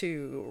listening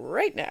to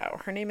right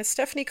now, her name is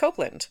Stephanie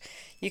Copeland.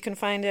 You can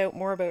find out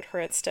more about her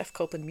at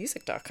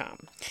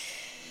stephcopelandmusic.com.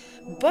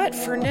 But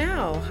for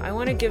now, I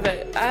want to give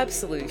an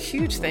absolute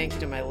huge thank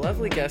you to my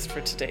lovely guest for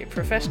today,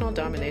 professional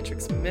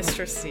dominatrix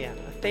Mistress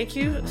Xienna. Thank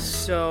you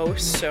so,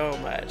 so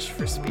much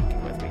for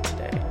speaking with me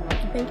today.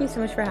 Thank you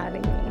so much for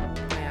having me.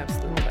 My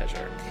absolute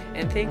pleasure.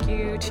 And thank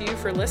you to you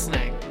for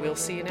listening. we'll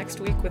see you next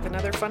week with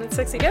another fun and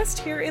sexy guest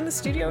here in the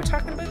studio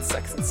talking about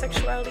sex and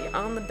sexuality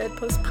on the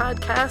Bedpost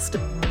Podcast.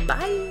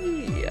 Bye!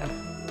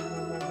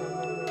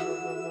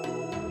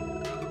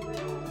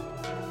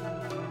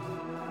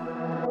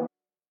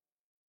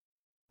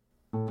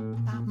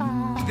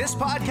 This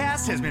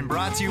podcast has been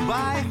brought to you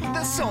by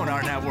the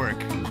Sonar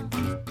Network.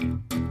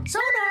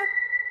 Sonar!